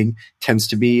is doing tends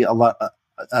to be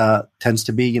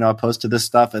opposed to this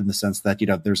stuff in the sense that,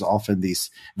 there's often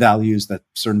these values that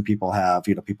certain people have,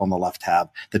 people on the left have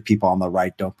that people on the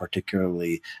right don't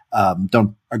particularly,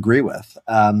 don't agree with.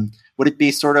 Would it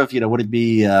be sort of,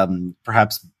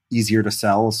 perhaps easier to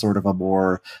sell sort of a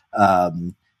more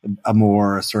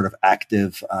sort of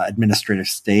active administrative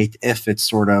state if it's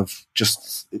sort of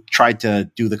just tried to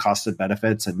do the cost and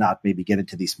benefits and not maybe get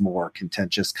into these more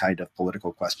contentious kind of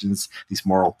political questions, these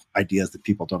moral ideas that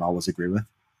people don't always agree with?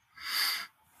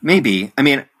 Maybe. I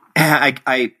mean,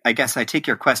 I guess I take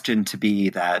your question to be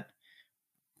that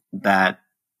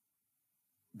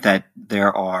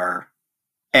there are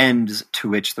ends to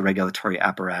which the regulatory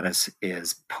apparatus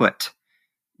is put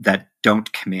that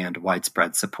don't command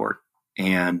widespread support.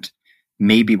 And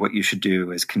maybe what you should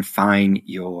do is confine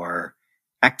your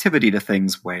activity to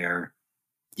things where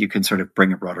you can sort of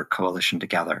bring a broader coalition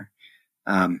together.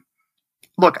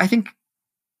 Look, I think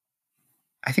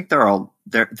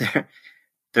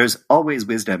there's always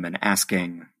wisdom in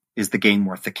asking, is the gain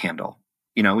worth the candle?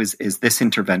 Is this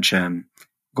intervention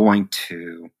going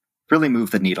to really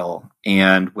move the needle,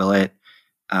 and will it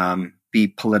be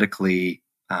politically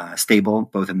stable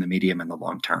both in the medium and the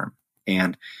long term?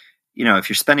 And if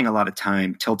you're spending a lot of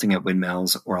time tilting at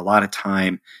windmills or a lot of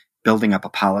time building up a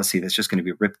policy that's just going to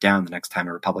be ripped down the next time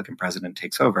a Republican president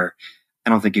takes over, I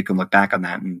don't think you can look back on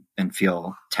that and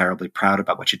feel terribly proud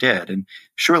about what you did. And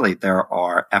surely there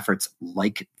are efforts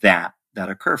like that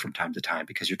occur from time to time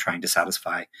because you're trying to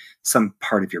satisfy some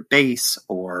part of your base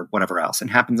or whatever else. And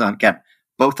happens on, again,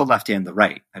 both the left and the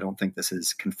right. I don't think this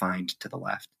is confined to the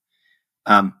left.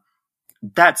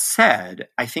 That said,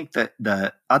 I think that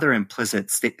the other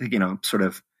implicit, sort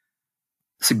of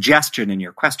suggestion in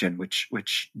your question,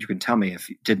 which you can tell me if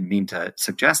you didn't mean to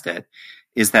suggest it,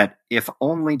 is that if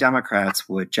only Democrats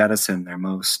would jettison their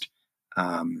most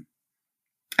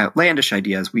outlandish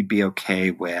ideas, we'd be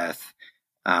okay with,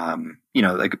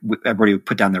 like everybody would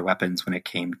put down their weapons when it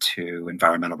came to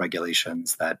environmental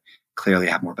regulations that clearly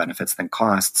have more benefits than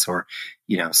costs, or,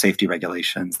 safety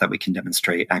regulations that we can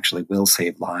demonstrate actually will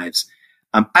save lives.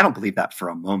 I don't believe that for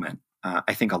a moment.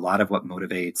 I think a lot of what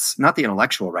motivates not the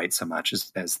intellectual right so much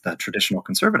as the traditional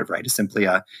conservative right is simply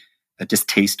a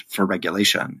distaste for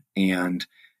regulation. And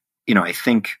I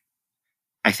think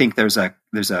there's a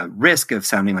risk of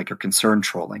sounding like you're concern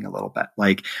trolling a little bit,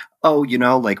 like, oh,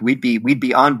 like we'd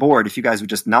be on board if you guys would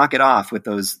just knock it off with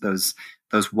those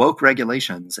woke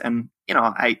regulations. And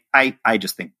I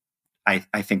just think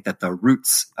I think that the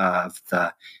roots of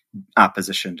the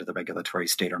opposition to the regulatory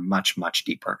state are much, much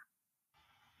deeper.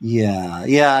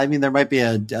 Yeah. I mean, there might be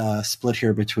a split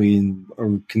here between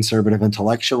conservative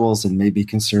intellectuals and maybe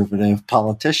conservative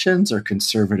politicians or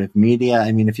conservative media.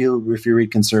 I mean, if you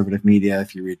read conservative media,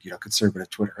 if you read conservative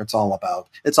Twitter, it's all about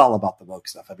the woke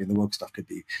stuff. I mean, the woke stuff could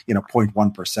be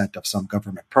 0.1% of some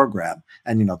government program,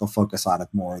 and they'll focus on it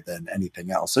more than anything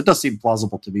else. So it does seem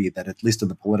plausible to me that at least in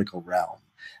the political realm,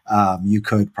 you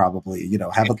could probably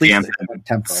have at least a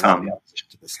temporary opposition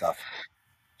to this stuff.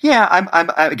 Yeah,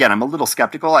 I'm a little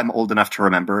skeptical. I'm old enough to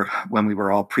remember when we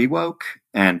were all pre-woke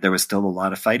and there was still a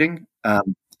lot of fighting.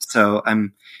 So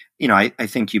I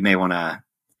think you may want to,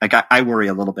 I worry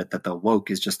a little bit that the woke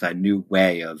is just a new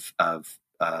way of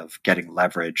getting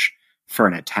leverage for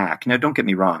an attack. Now, don't get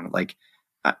me wrong. Like,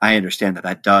 I understand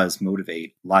that does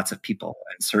motivate lots of people,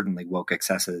 and certainly woke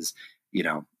excesses,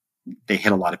 they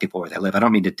hit a lot of people where they live. I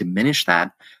don't mean to diminish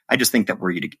that. I just think that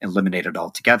were you to eliminate it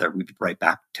altogether, we'd be right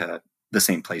back to the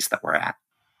same place that we're at.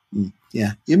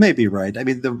 Yeah, you may be right. I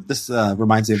mean, this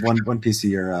reminds me of one piece of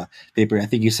your paper. I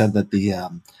think you said that the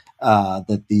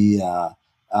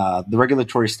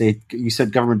regulatory state, you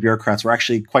said government bureaucrats were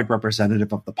actually quite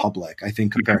representative of the public, I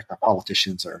think, compared to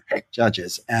politicians or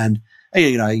judges. And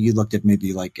you looked at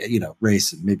maybe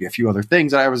race and maybe a few other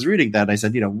things. And I was reading that, and I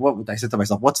said, I said to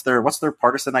myself, what's their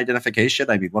partisan identification?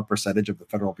 I mean, what percentage of the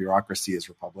federal bureaucracy is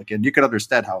Republican? You could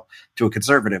understand how, to a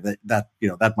conservative,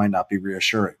 that might not be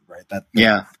reassuring, right?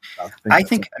 I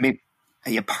think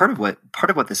part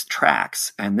of what this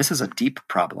tracks, and this is a deep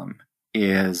problem,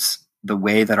 is the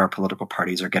way that our political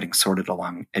parties are getting sorted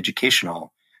along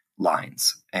educational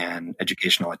lines and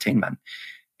educational attainment.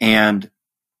 And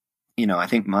I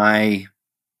think my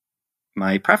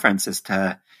preference is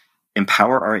to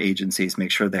empower our agencies, make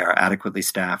sure they are adequately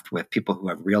staffed with people who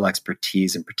have real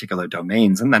expertise in particular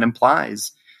domains. And that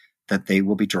implies that they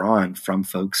will be drawn from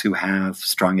folks who have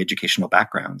strong educational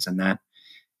backgrounds. And that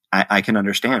I can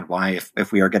understand why,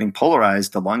 if we are getting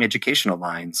polarized along educational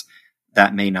lines,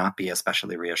 that may not be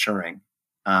especially reassuring.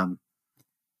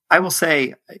 I will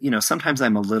say, sometimes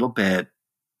I'm a little bit,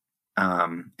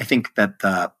 I think that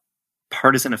the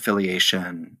partisan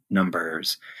affiliation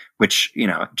numbers, which,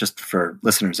 just for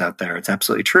listeners out there, it's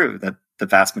absolutely true that the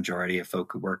vast majority of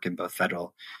folk who work in both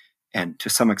federal and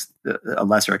to a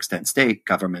lesser extent state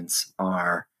governments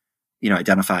are,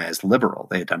 identify as liberal.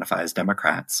 They identify as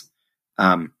Democrats.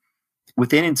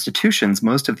 Within institutions,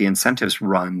 most of the incentives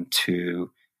run to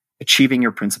achieving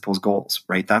your principal's goals,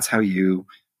 right? That's how you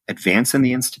advance in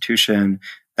the institution.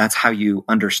 That's how you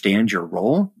understand your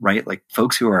role, right? Like,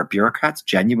 folks who are bureaucrats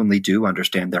genuinely do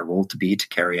understand their role to be to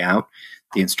carry out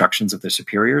the instructions of their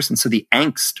superiors. And so the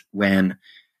angst when,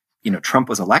 Trump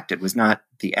was elected was not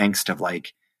the angst of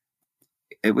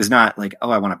it was not like,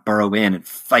 oh, I want to burrow in and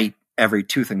fight every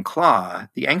tooth and claw.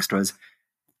 The angst was,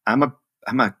 I'm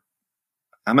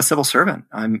a civil servant.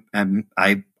 I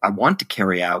want to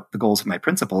carry out the goals of my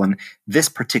principal. And this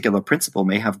particular principal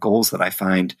may have goals that I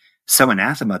find so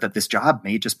anathema that this job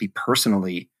may just be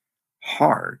personally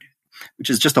hard, which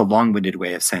is just a long-winded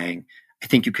way of saying, I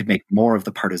think you could make more of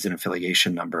the partisan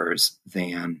affiliation numbers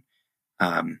than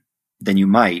you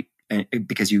might,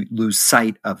 because you lose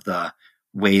sight of the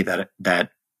way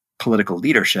that political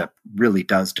leadership really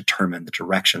does determine the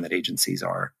direction that agencies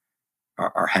are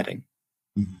heading.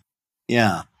 Mm-hmm.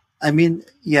 Yeah. I mean,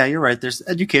 yeah, you're right. There's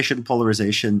education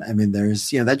polarization. I mean, there's,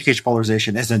 the education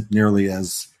polarization isn't nearly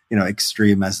as,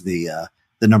 extreme as the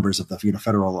numbers of the,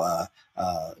 federal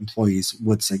employees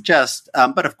would suggest.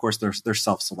 But of course, there's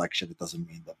self-selection. It doesn't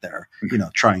mean that they're,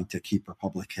 trying to keep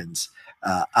Republicans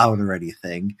out or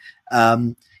anything.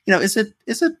 Is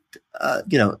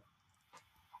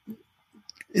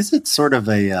it sort of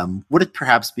would it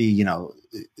perhaps be,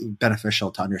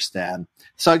 beneficial to understand?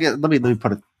 So again, let me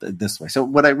put it this way. So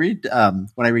when I read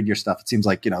your stuff, it seems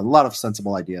like, a lot of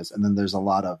sensible ideas, and then there's a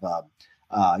lot of,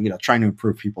 trying to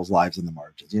improve people's lives in the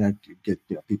margins, get,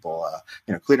 people,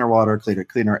 cleaner water,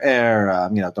 cleaner air,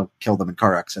 don't kill them in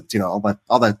car accidents, all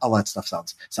that stuff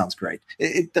sounds great.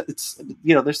 It's,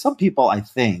 there's some people, I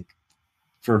think,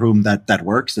 for whom that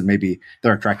works, and maybe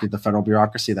they're attracted to federal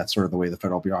bureaucracy. That's sort of the way the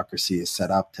federal bureaucracy is set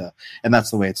up and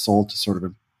that's the way it's sold, to sort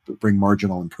of bring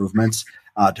marginal improvements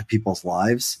to people's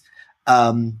lives.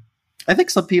 I think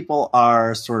some people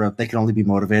are sort of, they can only be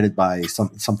motivated by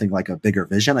something like a bigger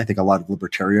vision. I think a lot of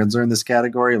libertarians are in this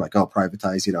category, like, oh,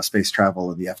 privatize, space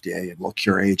travel and the FDA, and we'll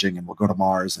cure aging, and we'll go to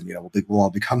Mars, and, we'll all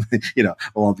become,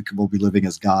 we'll be living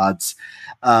as gods.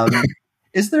 Um,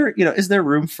 is there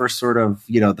room for sort of,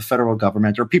 the federal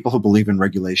government or people who believe in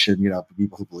regulation,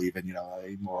 people who believe in,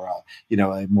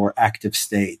 a more active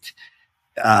state,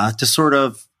 to sort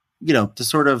of, to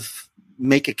sort of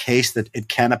make a case that it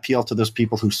can appeal to those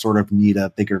people who sort of need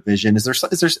a bigger vision?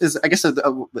 I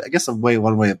guess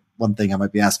one thing I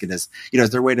might be asking is, is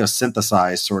there a way to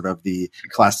synthesize sort of the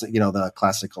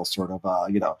classical sort of,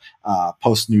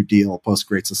 post New Deal, post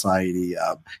Great Society,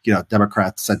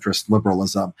 Democrat centrist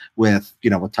liberalism with,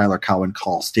 what Tyler Cowen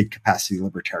calls state capacity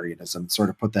libertarianism,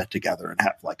 sort of put that together and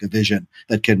have like a vision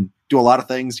that can do a lot of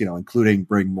things, including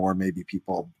bring more maybe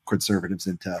people, conservatives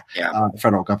into the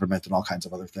federal government and all kinds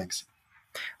of other things.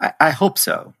 I hope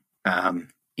so. I'm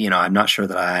not sure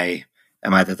that I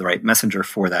am either the right messenger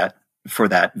for that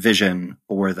vision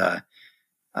or that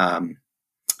I've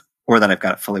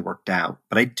got it fully worked out.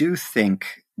 But I do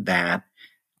think that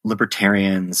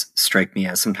libertarians strike me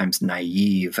as sometimes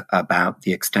naive about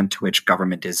the extent to which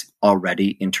government is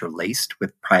already interlaced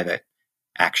with private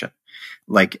action.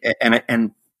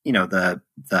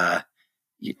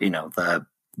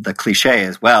 The cliche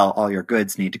is, well, all your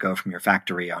goods need to go from your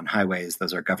factory on highways.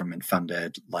 Those are government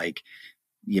funded.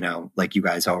 You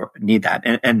guys all need that.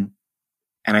 And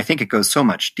I think it goes so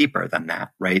much deeper than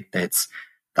that, right? It's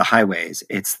the highways,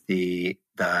 it's the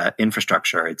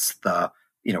infrastructure, it's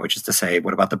which is to say,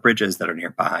 what about the bridges that are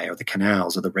nearby, or the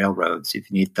canals, or the railroads? If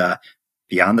you need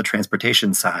beyond the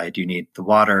transportation side, you need the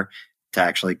water to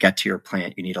actually get to your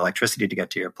plant. You need electricity to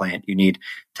get to your plant. You need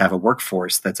to have a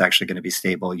workforce that's actually going to be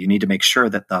stable. You need to make sure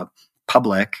that the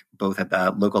public, both at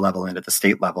the local level and at the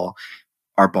state level,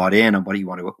 are bought in on what you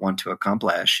want to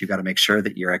accomplish. You got to make sure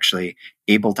that you're actually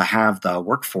able to have the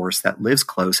workforce that lives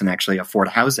close and actually afford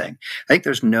housing. I think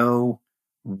there's no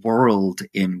world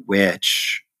in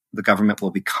which the government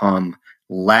will become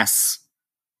less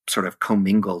sort of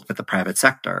commingled with the private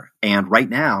sector. And right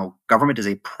now, government is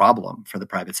a problem for the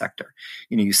private sector.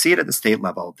 You see it at the state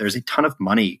level. There's a ton of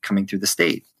money coming through the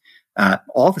state,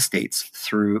 all the states,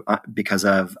 through because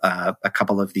of a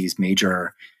couple of these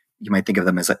major, you might think of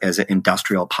them as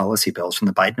industrial policy bills from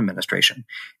the Biden administration.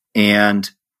 And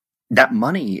that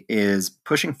money is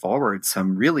pushing forward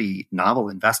some really novel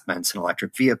investments in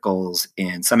electric vehicles,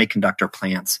 in semiconductor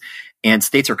plants, and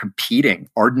states are competing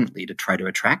ardently to try to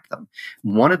attract them.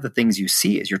 One of the things you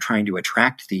see as you're trying to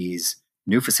attract these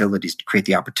new facilities to create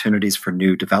the opportunities for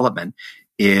new development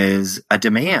is a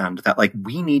demand that, like,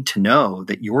 we need to know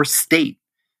that your state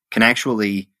can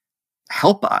actually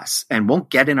help us and won't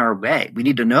get in our way. We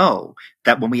need to know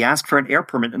that when we ask for an air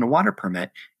permit and a water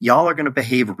permit, y'all are going to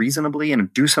behave reasonably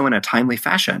and do so in a timely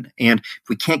fashion. And if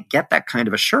we can't get that kind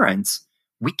of assurance,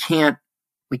 we can't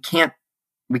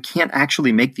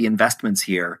actually make the investments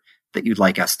here that you'd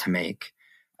like us to make.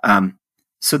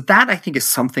 So that, I think, is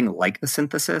something like the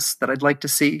synthesis that I'd like to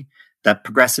see, that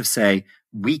progressives say,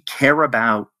 we care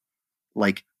about,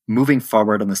 like, moving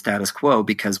forward on the status quo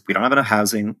because we don't have enough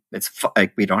housing.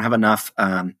 We don't have enough.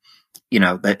 The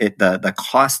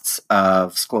costs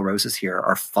of sclerosis here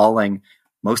are falling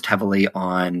most heavily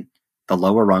on the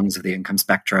lower rungs of the income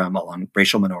spectrum, along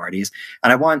racial minorities.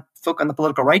 And I want folk on the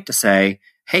political right to say,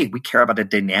 hey, we care about a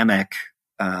dynamic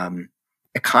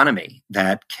economy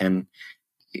that can,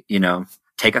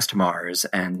 take us to Mars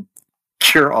and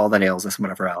cure all that ails us and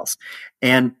whatever else.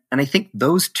 And I think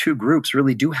those two groups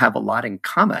really do have a lot in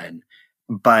common,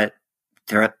 but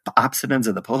they're at the opposite ends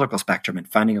of the political spectrum, and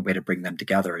finding a way to bring them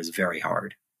together is very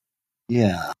hard.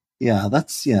 Yeah.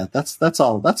 That's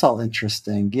all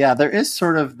interesting. Yeah, there is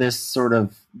sort of this sort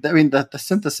of, the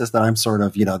synthesis that I'm sort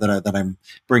of, that I'm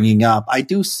bringing up, I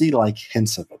do see like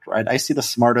hints of it, right? I see the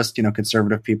smartest,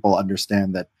 conservative people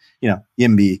understand that,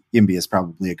 YIMBY is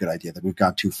probably a good idea, that we've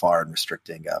gone too far in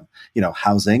restricting,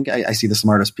 housing. I see the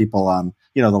smartest people on,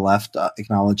 the left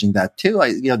acknowledging that too.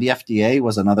 The FDA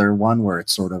was another one where it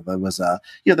sort of was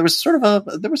there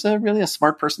was really a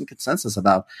smart person consensus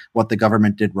about what the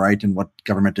government did right and what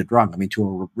government did wrong. I mean, to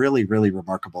a really, really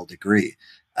remarkable degree.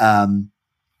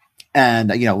 And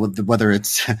whether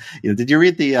it's did you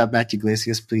read the Matt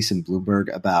Yglesias piece in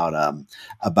Bloomberg about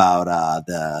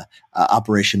the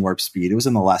Operation Warp Speed? It was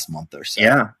in the last month or so.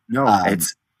 Yeah, no,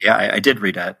 I did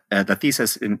read it. The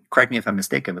thesis, and correct me if I'm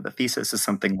mistaken, but the thesis is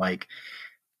something like,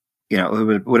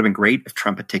 it would have been great if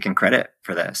Trump had taken credit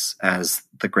for this as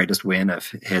the greatest win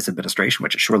of his administration,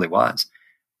 which it surely was.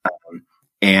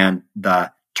 And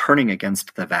the turning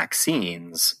against the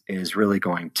vaccines is really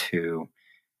going to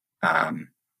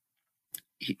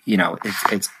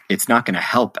it's not going to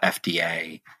help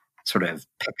FDA sort of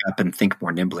pick up and think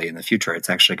more nimbly in the future. It's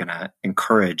actually going to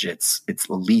encourage its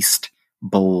least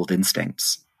bold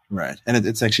instincts. Right. And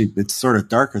it's sort of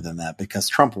darker than that, because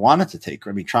Trump wanted to take,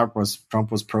 I mean, Trump was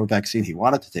pro-vaccine. He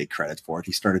wanted to take credit for it.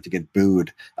 He started to get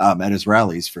booed at his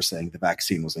rallies for saying the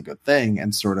vaccine was a good thing,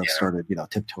 and started,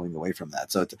 tiptoeing away from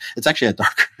that. So it's actually a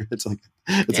darker, like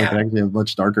actually a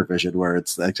much darker vision, where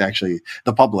it's actually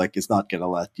the public is not going to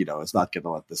let,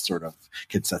 this sort of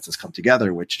consensus come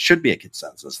together, which should be a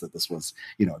consensus that this was,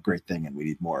 a great thing, and we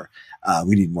need more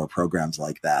programs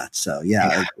like that. So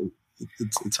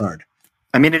it's hard.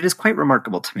 I mean, it is quite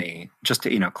remarkable to me, just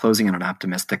to, closing on an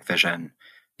optimistic vision.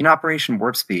 Operation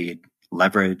Warp Speed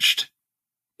leveraged,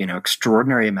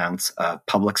 extraordinary amounts of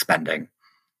public spending,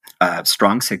 a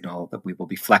strong signal that we will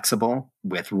be flexible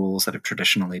with rules that have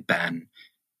traditionally been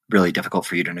really difficult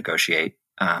for you to negotiate.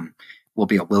 We'll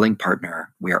be a willing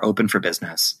partner. We are open for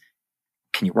business.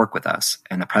 Can you work with us?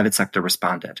 And the private sector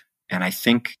responded. And I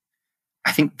think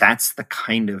that's the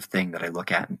kind of thing that I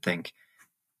look at and think,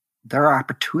 there are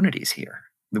opportunities here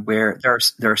where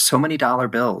there are so many dollar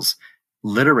bills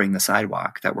littering the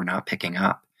sidewalk that we're not picking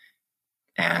up.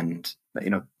 And,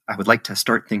 I would like to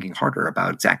start thinking harder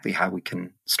about exactly how we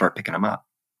can start picking them up.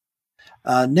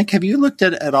 Nick, have you looked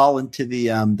at all into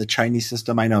the Chinese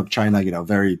system? I know China,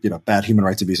 very, bad human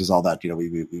rights abuses, all that,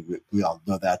 we all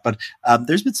know that. But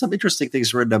there's been some interesting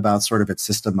things written about sort of its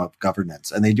system of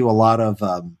governance, and they do a lot of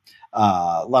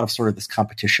sort of this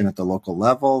competition at the local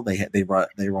level. They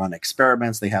run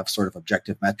experiments. They have sort of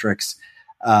objective metrics.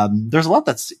 There's a lot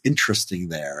that's interesting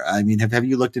there. I mean, have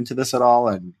you looked into this at all?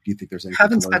 And do you think there's anything? I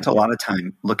haven't spent a lot of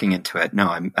time looking into it. No,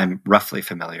 I'm roughly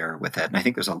familiar with it. And I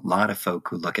think there's a lot of folk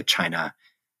who look at China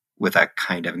with a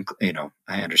kind of,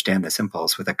 I understand this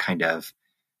impulse with a kind of,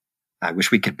 I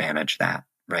wish we could manage that,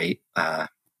 right?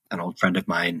 An old friend of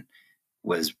mine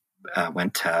went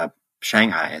to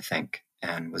Shanghai, I think,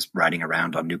 and was riding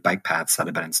around on new bike paths that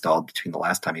had been installed between the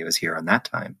last time he was here and that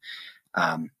time.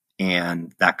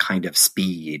 And that kind of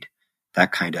speed,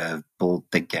 that kind of bold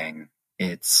thinking,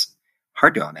 it's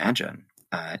hard to imagine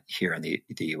here in the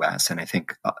U.S. And I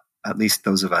think at least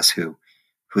those of us who'd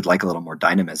like a little more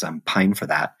dynamism pine for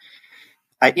that.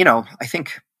 I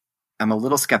think I'm a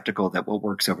little skeptical that what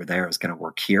works over there is going to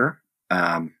work here.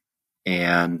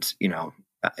 And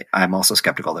I'm also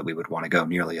skeptical that we would want to go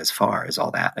nearly as far as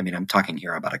all that. I mean, I'm talking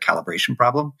here about a calibration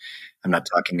problem. I'm not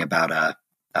talking about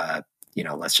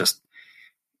let's just,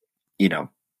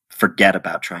 forget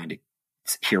about trying to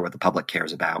hear what the public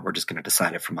cares about. We're just going to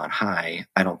decide it from on high.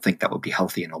 I don't think that would be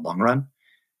healthy in the long run.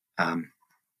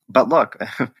 But look,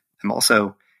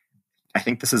 I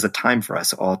think this is a time for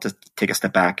us all to take a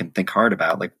step back and think hard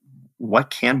about, like, what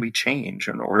can we change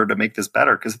in order to make this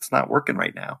better? Because it's not working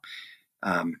right now.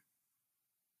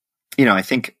 I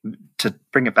think, to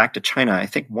bring it back to China, I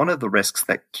think one of the risks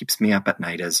that keeps me up at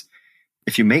night is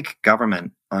if you make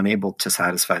government unable to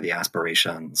satisfy the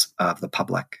aspirations of the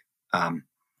public,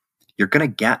 you're going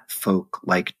to get folk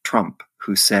like Trump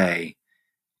who say,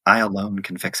 I alone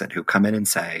can fix it, who come in and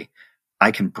say,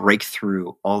 I can break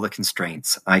through all the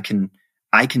constraints. I can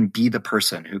be the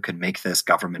person who can make this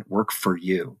government work for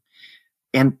you.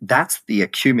 And that's the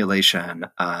accumulation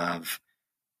of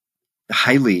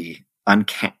highly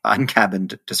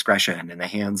uncabined discretion in the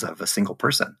hands of a single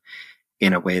person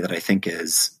in a way that I think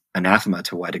is anathema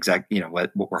to what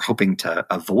we're hoping to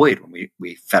avoid when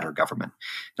we federal government.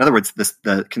 In other words,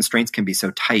 the constraints can be so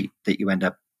tight that you end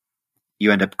up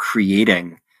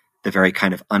creating the very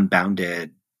kind of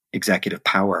unbounded executive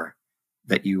power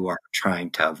that you are trying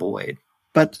to avoid.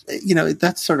 But,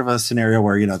 that's sort of a scenario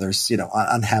where, there's,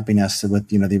 unhappiness with,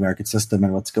 the American system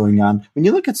and what's going on. When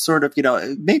you look at sort of,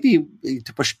 maybe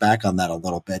to push back on that a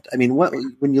little bit, I mean,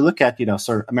 when you look at,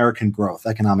 sort of American growth,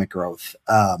 economic growth,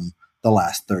 the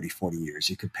last 30, 40 years,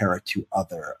 you compare it to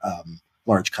other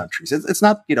large countries. It's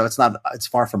not, it's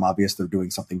far from obvious they're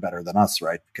doing something better than us,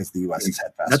 right? Because the U.S. has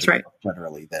had faster That's right. growth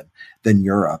generally than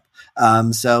Europe.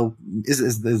 So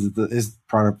is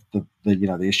part of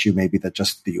the issue maybe that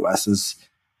just the U.S.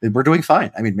 we're doing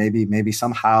fine. I mean, maybe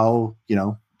somehow,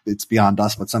 it's beyond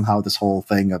us, but somehow this whole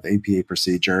thing of APA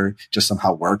procedure just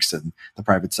somehow works, and the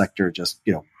private sector just,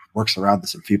 works around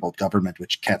this enfeebled government,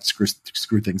 which can't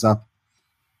screw things up.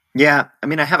 Yeah. I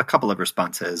mean, I have a couple of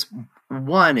responses.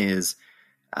 One is,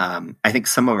 I think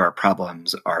some of our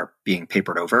problems are being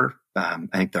papered over. I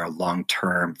think there are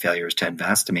long-term failures to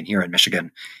invest. I mean, here in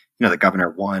Michigan, the governor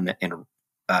ran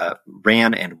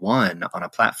and won on a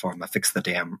platform of fix the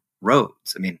damn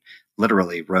roads. I mean,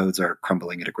 literally, roads are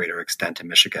crumbling at a greater extent in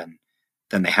Michigan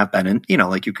than they have been. And,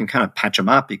 you can kind of patch them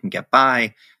up. You can get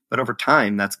by. But over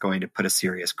time, that's going to put a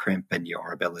serious crimp in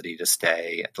your ability to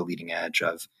stay at the leading edge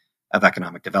of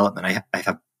economic development. I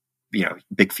have,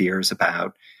 big fears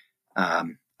about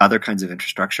other kinds of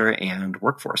infrastructure and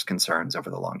workforce concerns over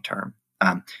the long term.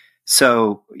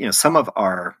 So, some of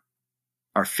our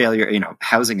failure,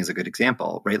 housing is a good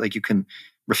example, right? Like you can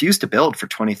refuse to build for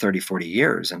 20, 30, 40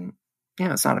 years and,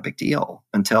 it's not a big deal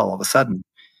until all of a sudden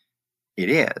it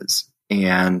is.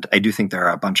 And I do think there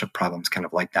are a bunch of problems kind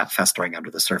of like that festering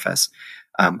under the surface.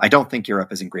 I don't think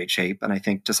Europe is in great shape. And I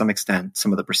think to some extent,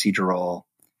 some of the procedural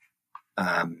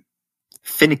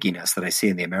finickiness that I see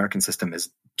in the American system is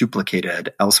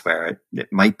duplicated elsewhere.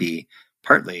 It might be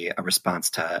partly a response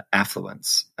to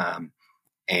affluence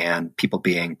and people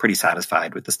being pretty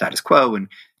satisfied with the status quo and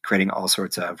creating all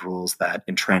sorts of rules that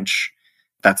entrench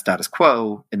that status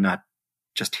quo, and not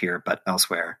just here, but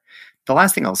elsewhere. The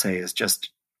last thing I'll say is just,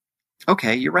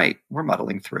 okay, you're right. We're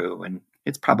muddling through and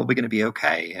it's probably going to be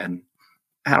okay. And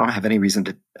I don't have any reason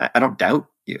to, I don't doubt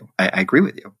you. I agree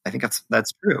with you. I think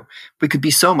that's true. We could be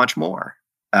so much more.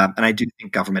 And I do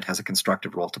think government has a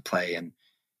constructive role to play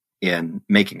in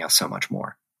making us so much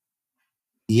more.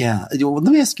 Yeah. Well,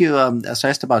 let me ask you, so I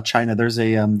asked about China. There's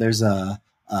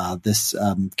this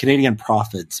Canadian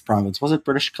province. Was it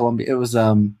British Columbia? It was,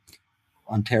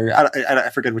 Ontario. I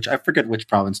forget which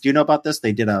province. Do you know about this?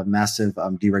 They did a massive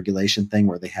deregulation thing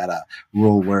where they had a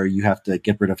rule where you have to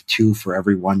get rid of 2 for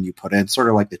every 1 you put in, sort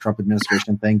of like the Trump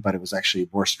administration thing, but it was actually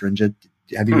more stringent.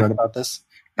 Have you read about this?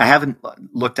 I haven't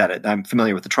looked at it. I'm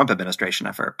familiar with the Trump administration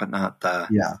effort, but not the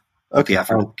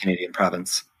effort of the Canadian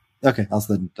province. Okay,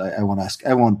 I won't ask.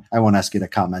 I won't ask you to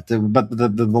comment. But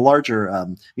the larger,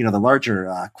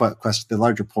 the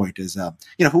larger point is,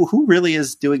 who really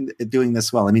is doing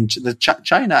this well? I mean,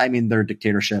 China. I mean, their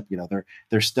dictatorship.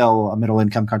 They're still a middle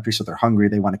income country, so they're hungry.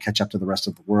 They want to catch up to the rest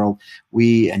of the world.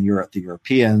 We and Europe, the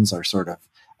Europeans, are sort of,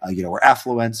 we're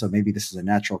affluent, so maybe this is a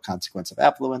natural consequence of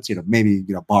affluence. Maybe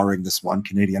barring this one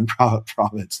Canadian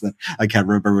province that I can't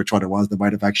remember which one it was that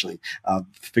might have actually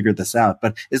figured this out.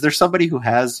 But is there somebody who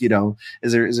has,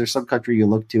 is there some country you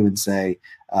look to and say,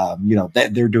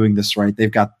 they're doing this right? They've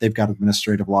got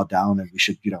administrative law down, and we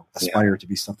should, aspire to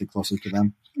be something closer to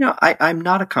them. I'm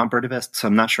not a comparativist, so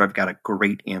I'm not sure I've got a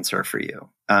great answer for you.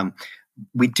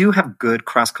 We do have good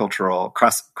cross-cultural,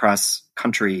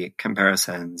 cross-country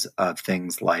comparisons of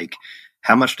things like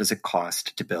how much does it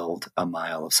cost to build a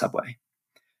mile of subway,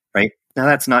 right? Now,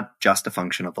 that's not just a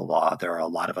function of the law. There are a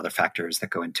lot of other factors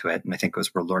that go into it. And I think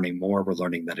as we're learning more, we're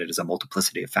learning that it is a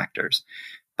multiplicity of factors.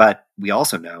 But we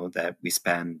also know that we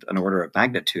spend an order of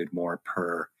magnitude more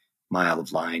per mile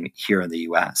of line here in the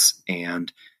US.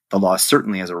 And the law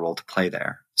certainly has a role to play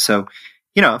there. So,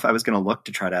 if I was going to look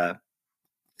to try to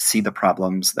see the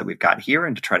problems that we've got here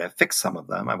and to try to fix some of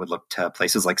them, I would look to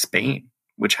places like Spain,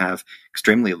 which have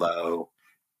extremely low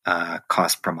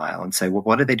cost per mile, and say, well,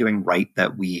 what are they doing right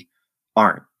that we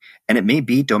aren't? And it may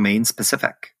be domain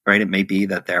specific, right? It may be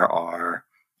that there are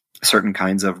certain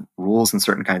kinds of rules and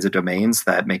certain kinds of domains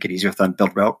that make it easier for them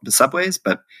to build subways,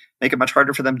 but make it much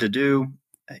harder for them to do,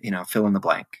 fill in the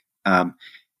blank.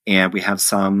 And we have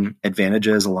some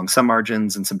advantages along some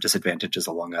margins and some disadvantages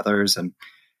along others. And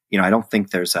I don't think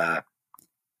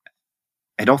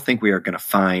we are going to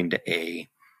find a,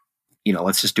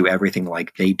 let's just do everything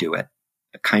like they do it,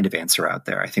 a kind of answer out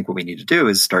there. I think what we need to do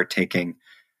is start taking,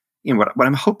 what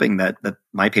I'm hoping that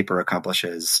my paper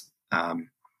accomplishes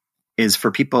is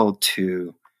for people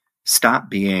to stop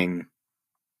being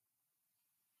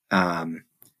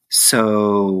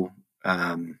so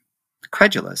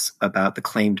credulous about the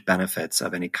claimed benefits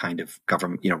of any kind of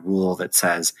government, rule that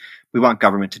says we want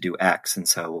government to do X, and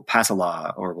so we'll pass a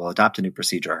law or we'll adopt a new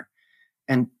procedure,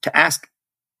 and to ask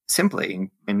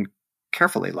simply and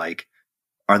carefully, like,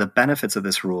 are the benefits of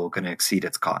this rule going to exceed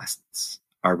its costs?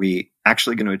 Are we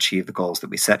actually going to achieve the goals that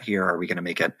we set here? Are we going to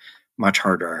make it much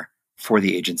harder for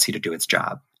the agency to do its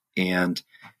job? And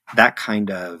that kind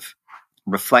of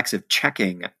reflexive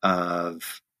checking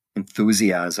of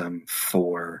enthusiasm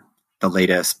for the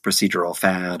latest procedural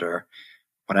fad or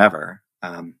whatever,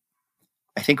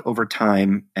 I think over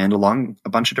time and along a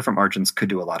bunch of different margins could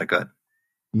do a lot of good.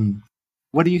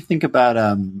 What do you think about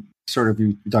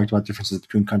you talked about differences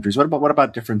between countries? What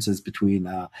about differences between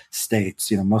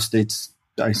states? Most states,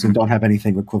 I assume, don't have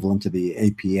anything equivalent to the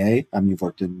APA. You've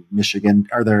worked in Michigan.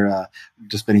 Are there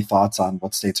just any thoughts on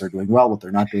what states are doing well, what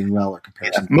they're not doing well, or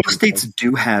comparisons? Yeah, most states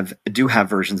do have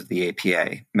versions of the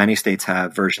APA. Many states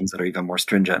have versions that are even more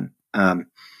stringent.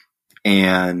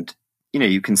 And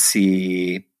you can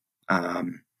see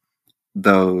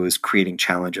those creating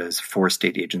challenges for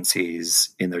state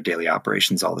agencies in their daily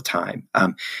operations all the time.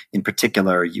 In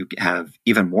particular, you have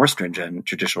even more stringent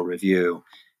judicial review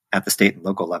at the state and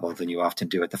local level than you often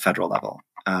do at the federal level.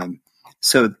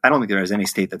 So I don't think there is any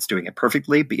state that's doing it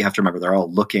perfectly, but you have to remember they're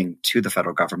all looking to the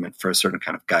federal government for a certain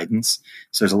kind of guidance.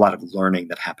 So there's a lot of learning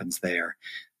that happens there.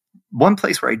 One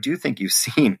place where I do think you've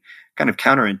seen kind of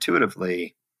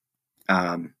counterintuitively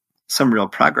some real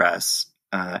progress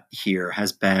here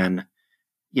has been,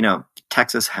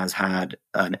 Texas has had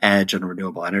an edge on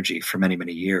renewable energy for many,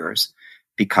 many years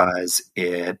because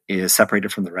it is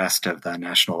separated from the rest of the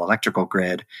national electrical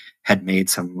grid, had made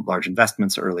some large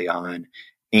investments early on,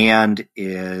 and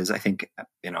is, I think,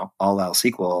 all else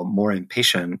equal, more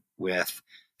impatient with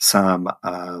some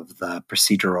of the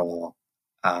procedural,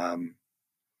 some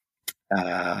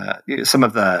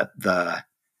of the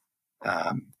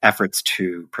efforts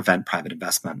to prevent private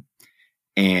investment.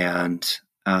 And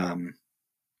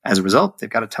as a result, they've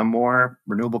got a ton more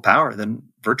renewable power than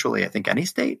virtually, I think, any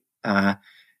state.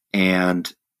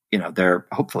 And they're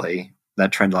hopefully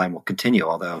that trend line will continue,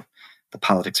 although the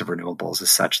politics of renewables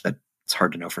is such that it's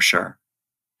hard to know for sure.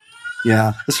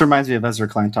 Yeah, this reminds me of Ezra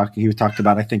Klein talking. He talked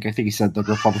about, I think he said the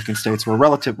Republican states were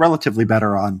relatively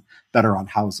better on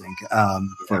housing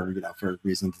for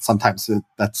reasons. Sometimes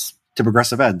that's to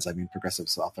progressive ends. I mean,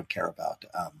 progressives often care about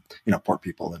poor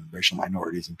people and racial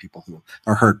minorities and people who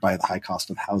are hurt by the high cost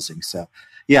of housing. So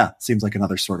yeah, seems like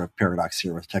another sort of paradox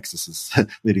here with Texas is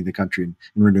leading the country in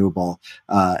renewable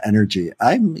energy.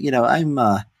 I'm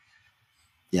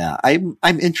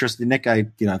interested, Nick.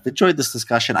 I've enjoyed this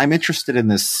discussion. I'm interested in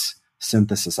this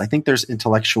synthesis. I think there's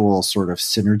intellectual sort of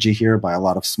synergy here by a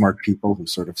lot of smart people who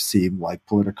sort of seem like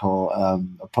political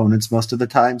opponents most of the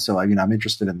time. So I'm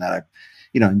interested in that. I've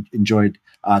enjoyed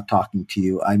talking to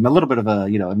you. I'm a little bit of a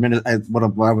when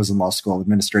I was in law school,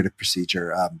 administrative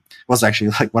procedure was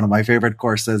actually like one of my favorite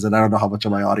courses, and I don't know how much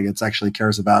of my audience actually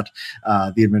cares about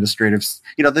the administrative.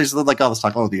 There's like all this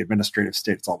talk, the administrative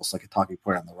state. It's almost like a talking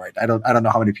point on the right. I don't know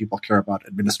how many people care about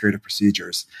administrative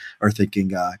procedures or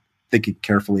thinking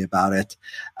carefully about it.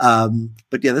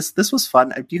 But yeah, this was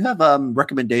fun. Do you have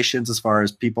recommendations as far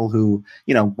as people who,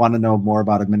 want to know more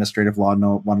about administrative law,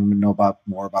 want to know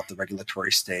more about the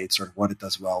regulatory state, sort of what it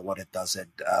does well, what it doesn't?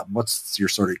 What's your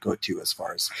sort of go-to as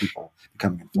far as people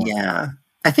becoming informed? Yeah,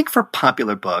 I think for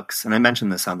popular books, and I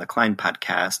mentioned this on the Klein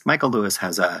podcast, Michael Lewis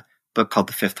has a book called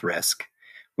The Fifth Risk,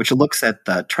 which looks at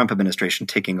the Trump administration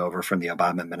taking over from the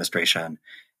Obama administration,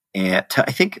 and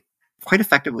I think quite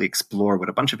effectively explore what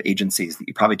a bunch of agencies that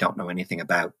you probably don't know anything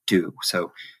about do.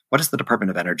 So what does the Department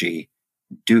of Energy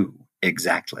do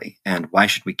exactly? And why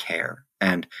should we care?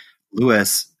 And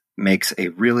Lewis makes a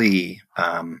really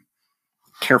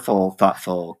careful,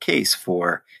 thoughtful case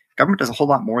for government does a whole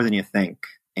lot more than you think.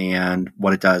 And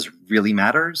what it does really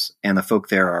matters. And the folk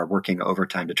there are working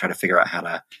overtime to try to figure out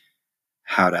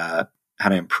how to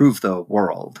improve the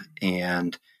world.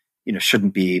 And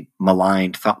shouldn't be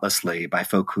maligned thoughtlessly by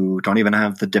folk who don't even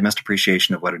have the dimmest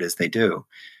appreciation of what it is they do.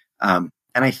 And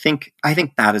I think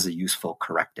that is a useful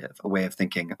corrective, a way of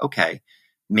thinking, okay,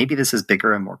 maybe this is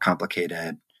bigger and more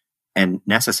complicated and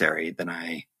necessary than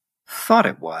I thought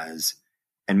it was.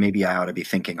 And maybe I ought to be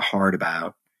thinking hard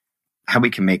about how we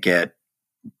can make it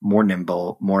more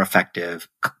nimble, more effective,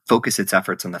 focus its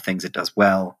efforts on the things it does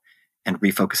well, and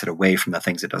refocus it away from the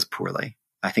things it does poorly.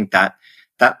 I think that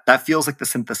feels like the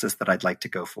synthesis that I'd like to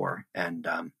go for, and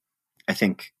I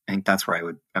think that's where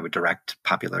I would direct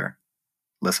popular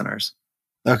listeners.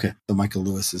 Okay, so Michael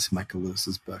Lewis's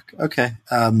book. Okay,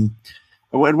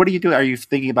 what do you do? Are you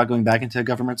thinking about going back into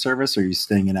government service, or are you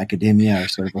staying in academia, or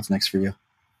sort of what's next for you?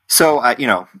 So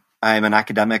I'm an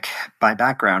academic by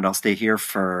background. I'll stay here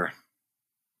for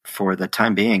the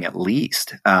time being, at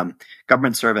least.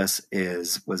 Government service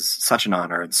was such an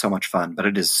honor and so much fun, but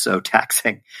it is so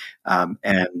taxing.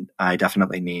 And I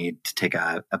definitely need to take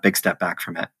a big step back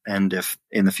from it. And if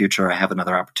in the future I have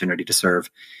another opportunity to serve,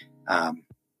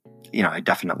 I'd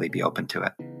definitely be open to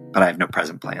it, but I have no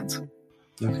present plans.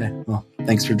 Okay. Well,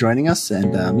 thanks for joining us.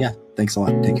 And thanks a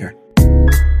lot. Take care.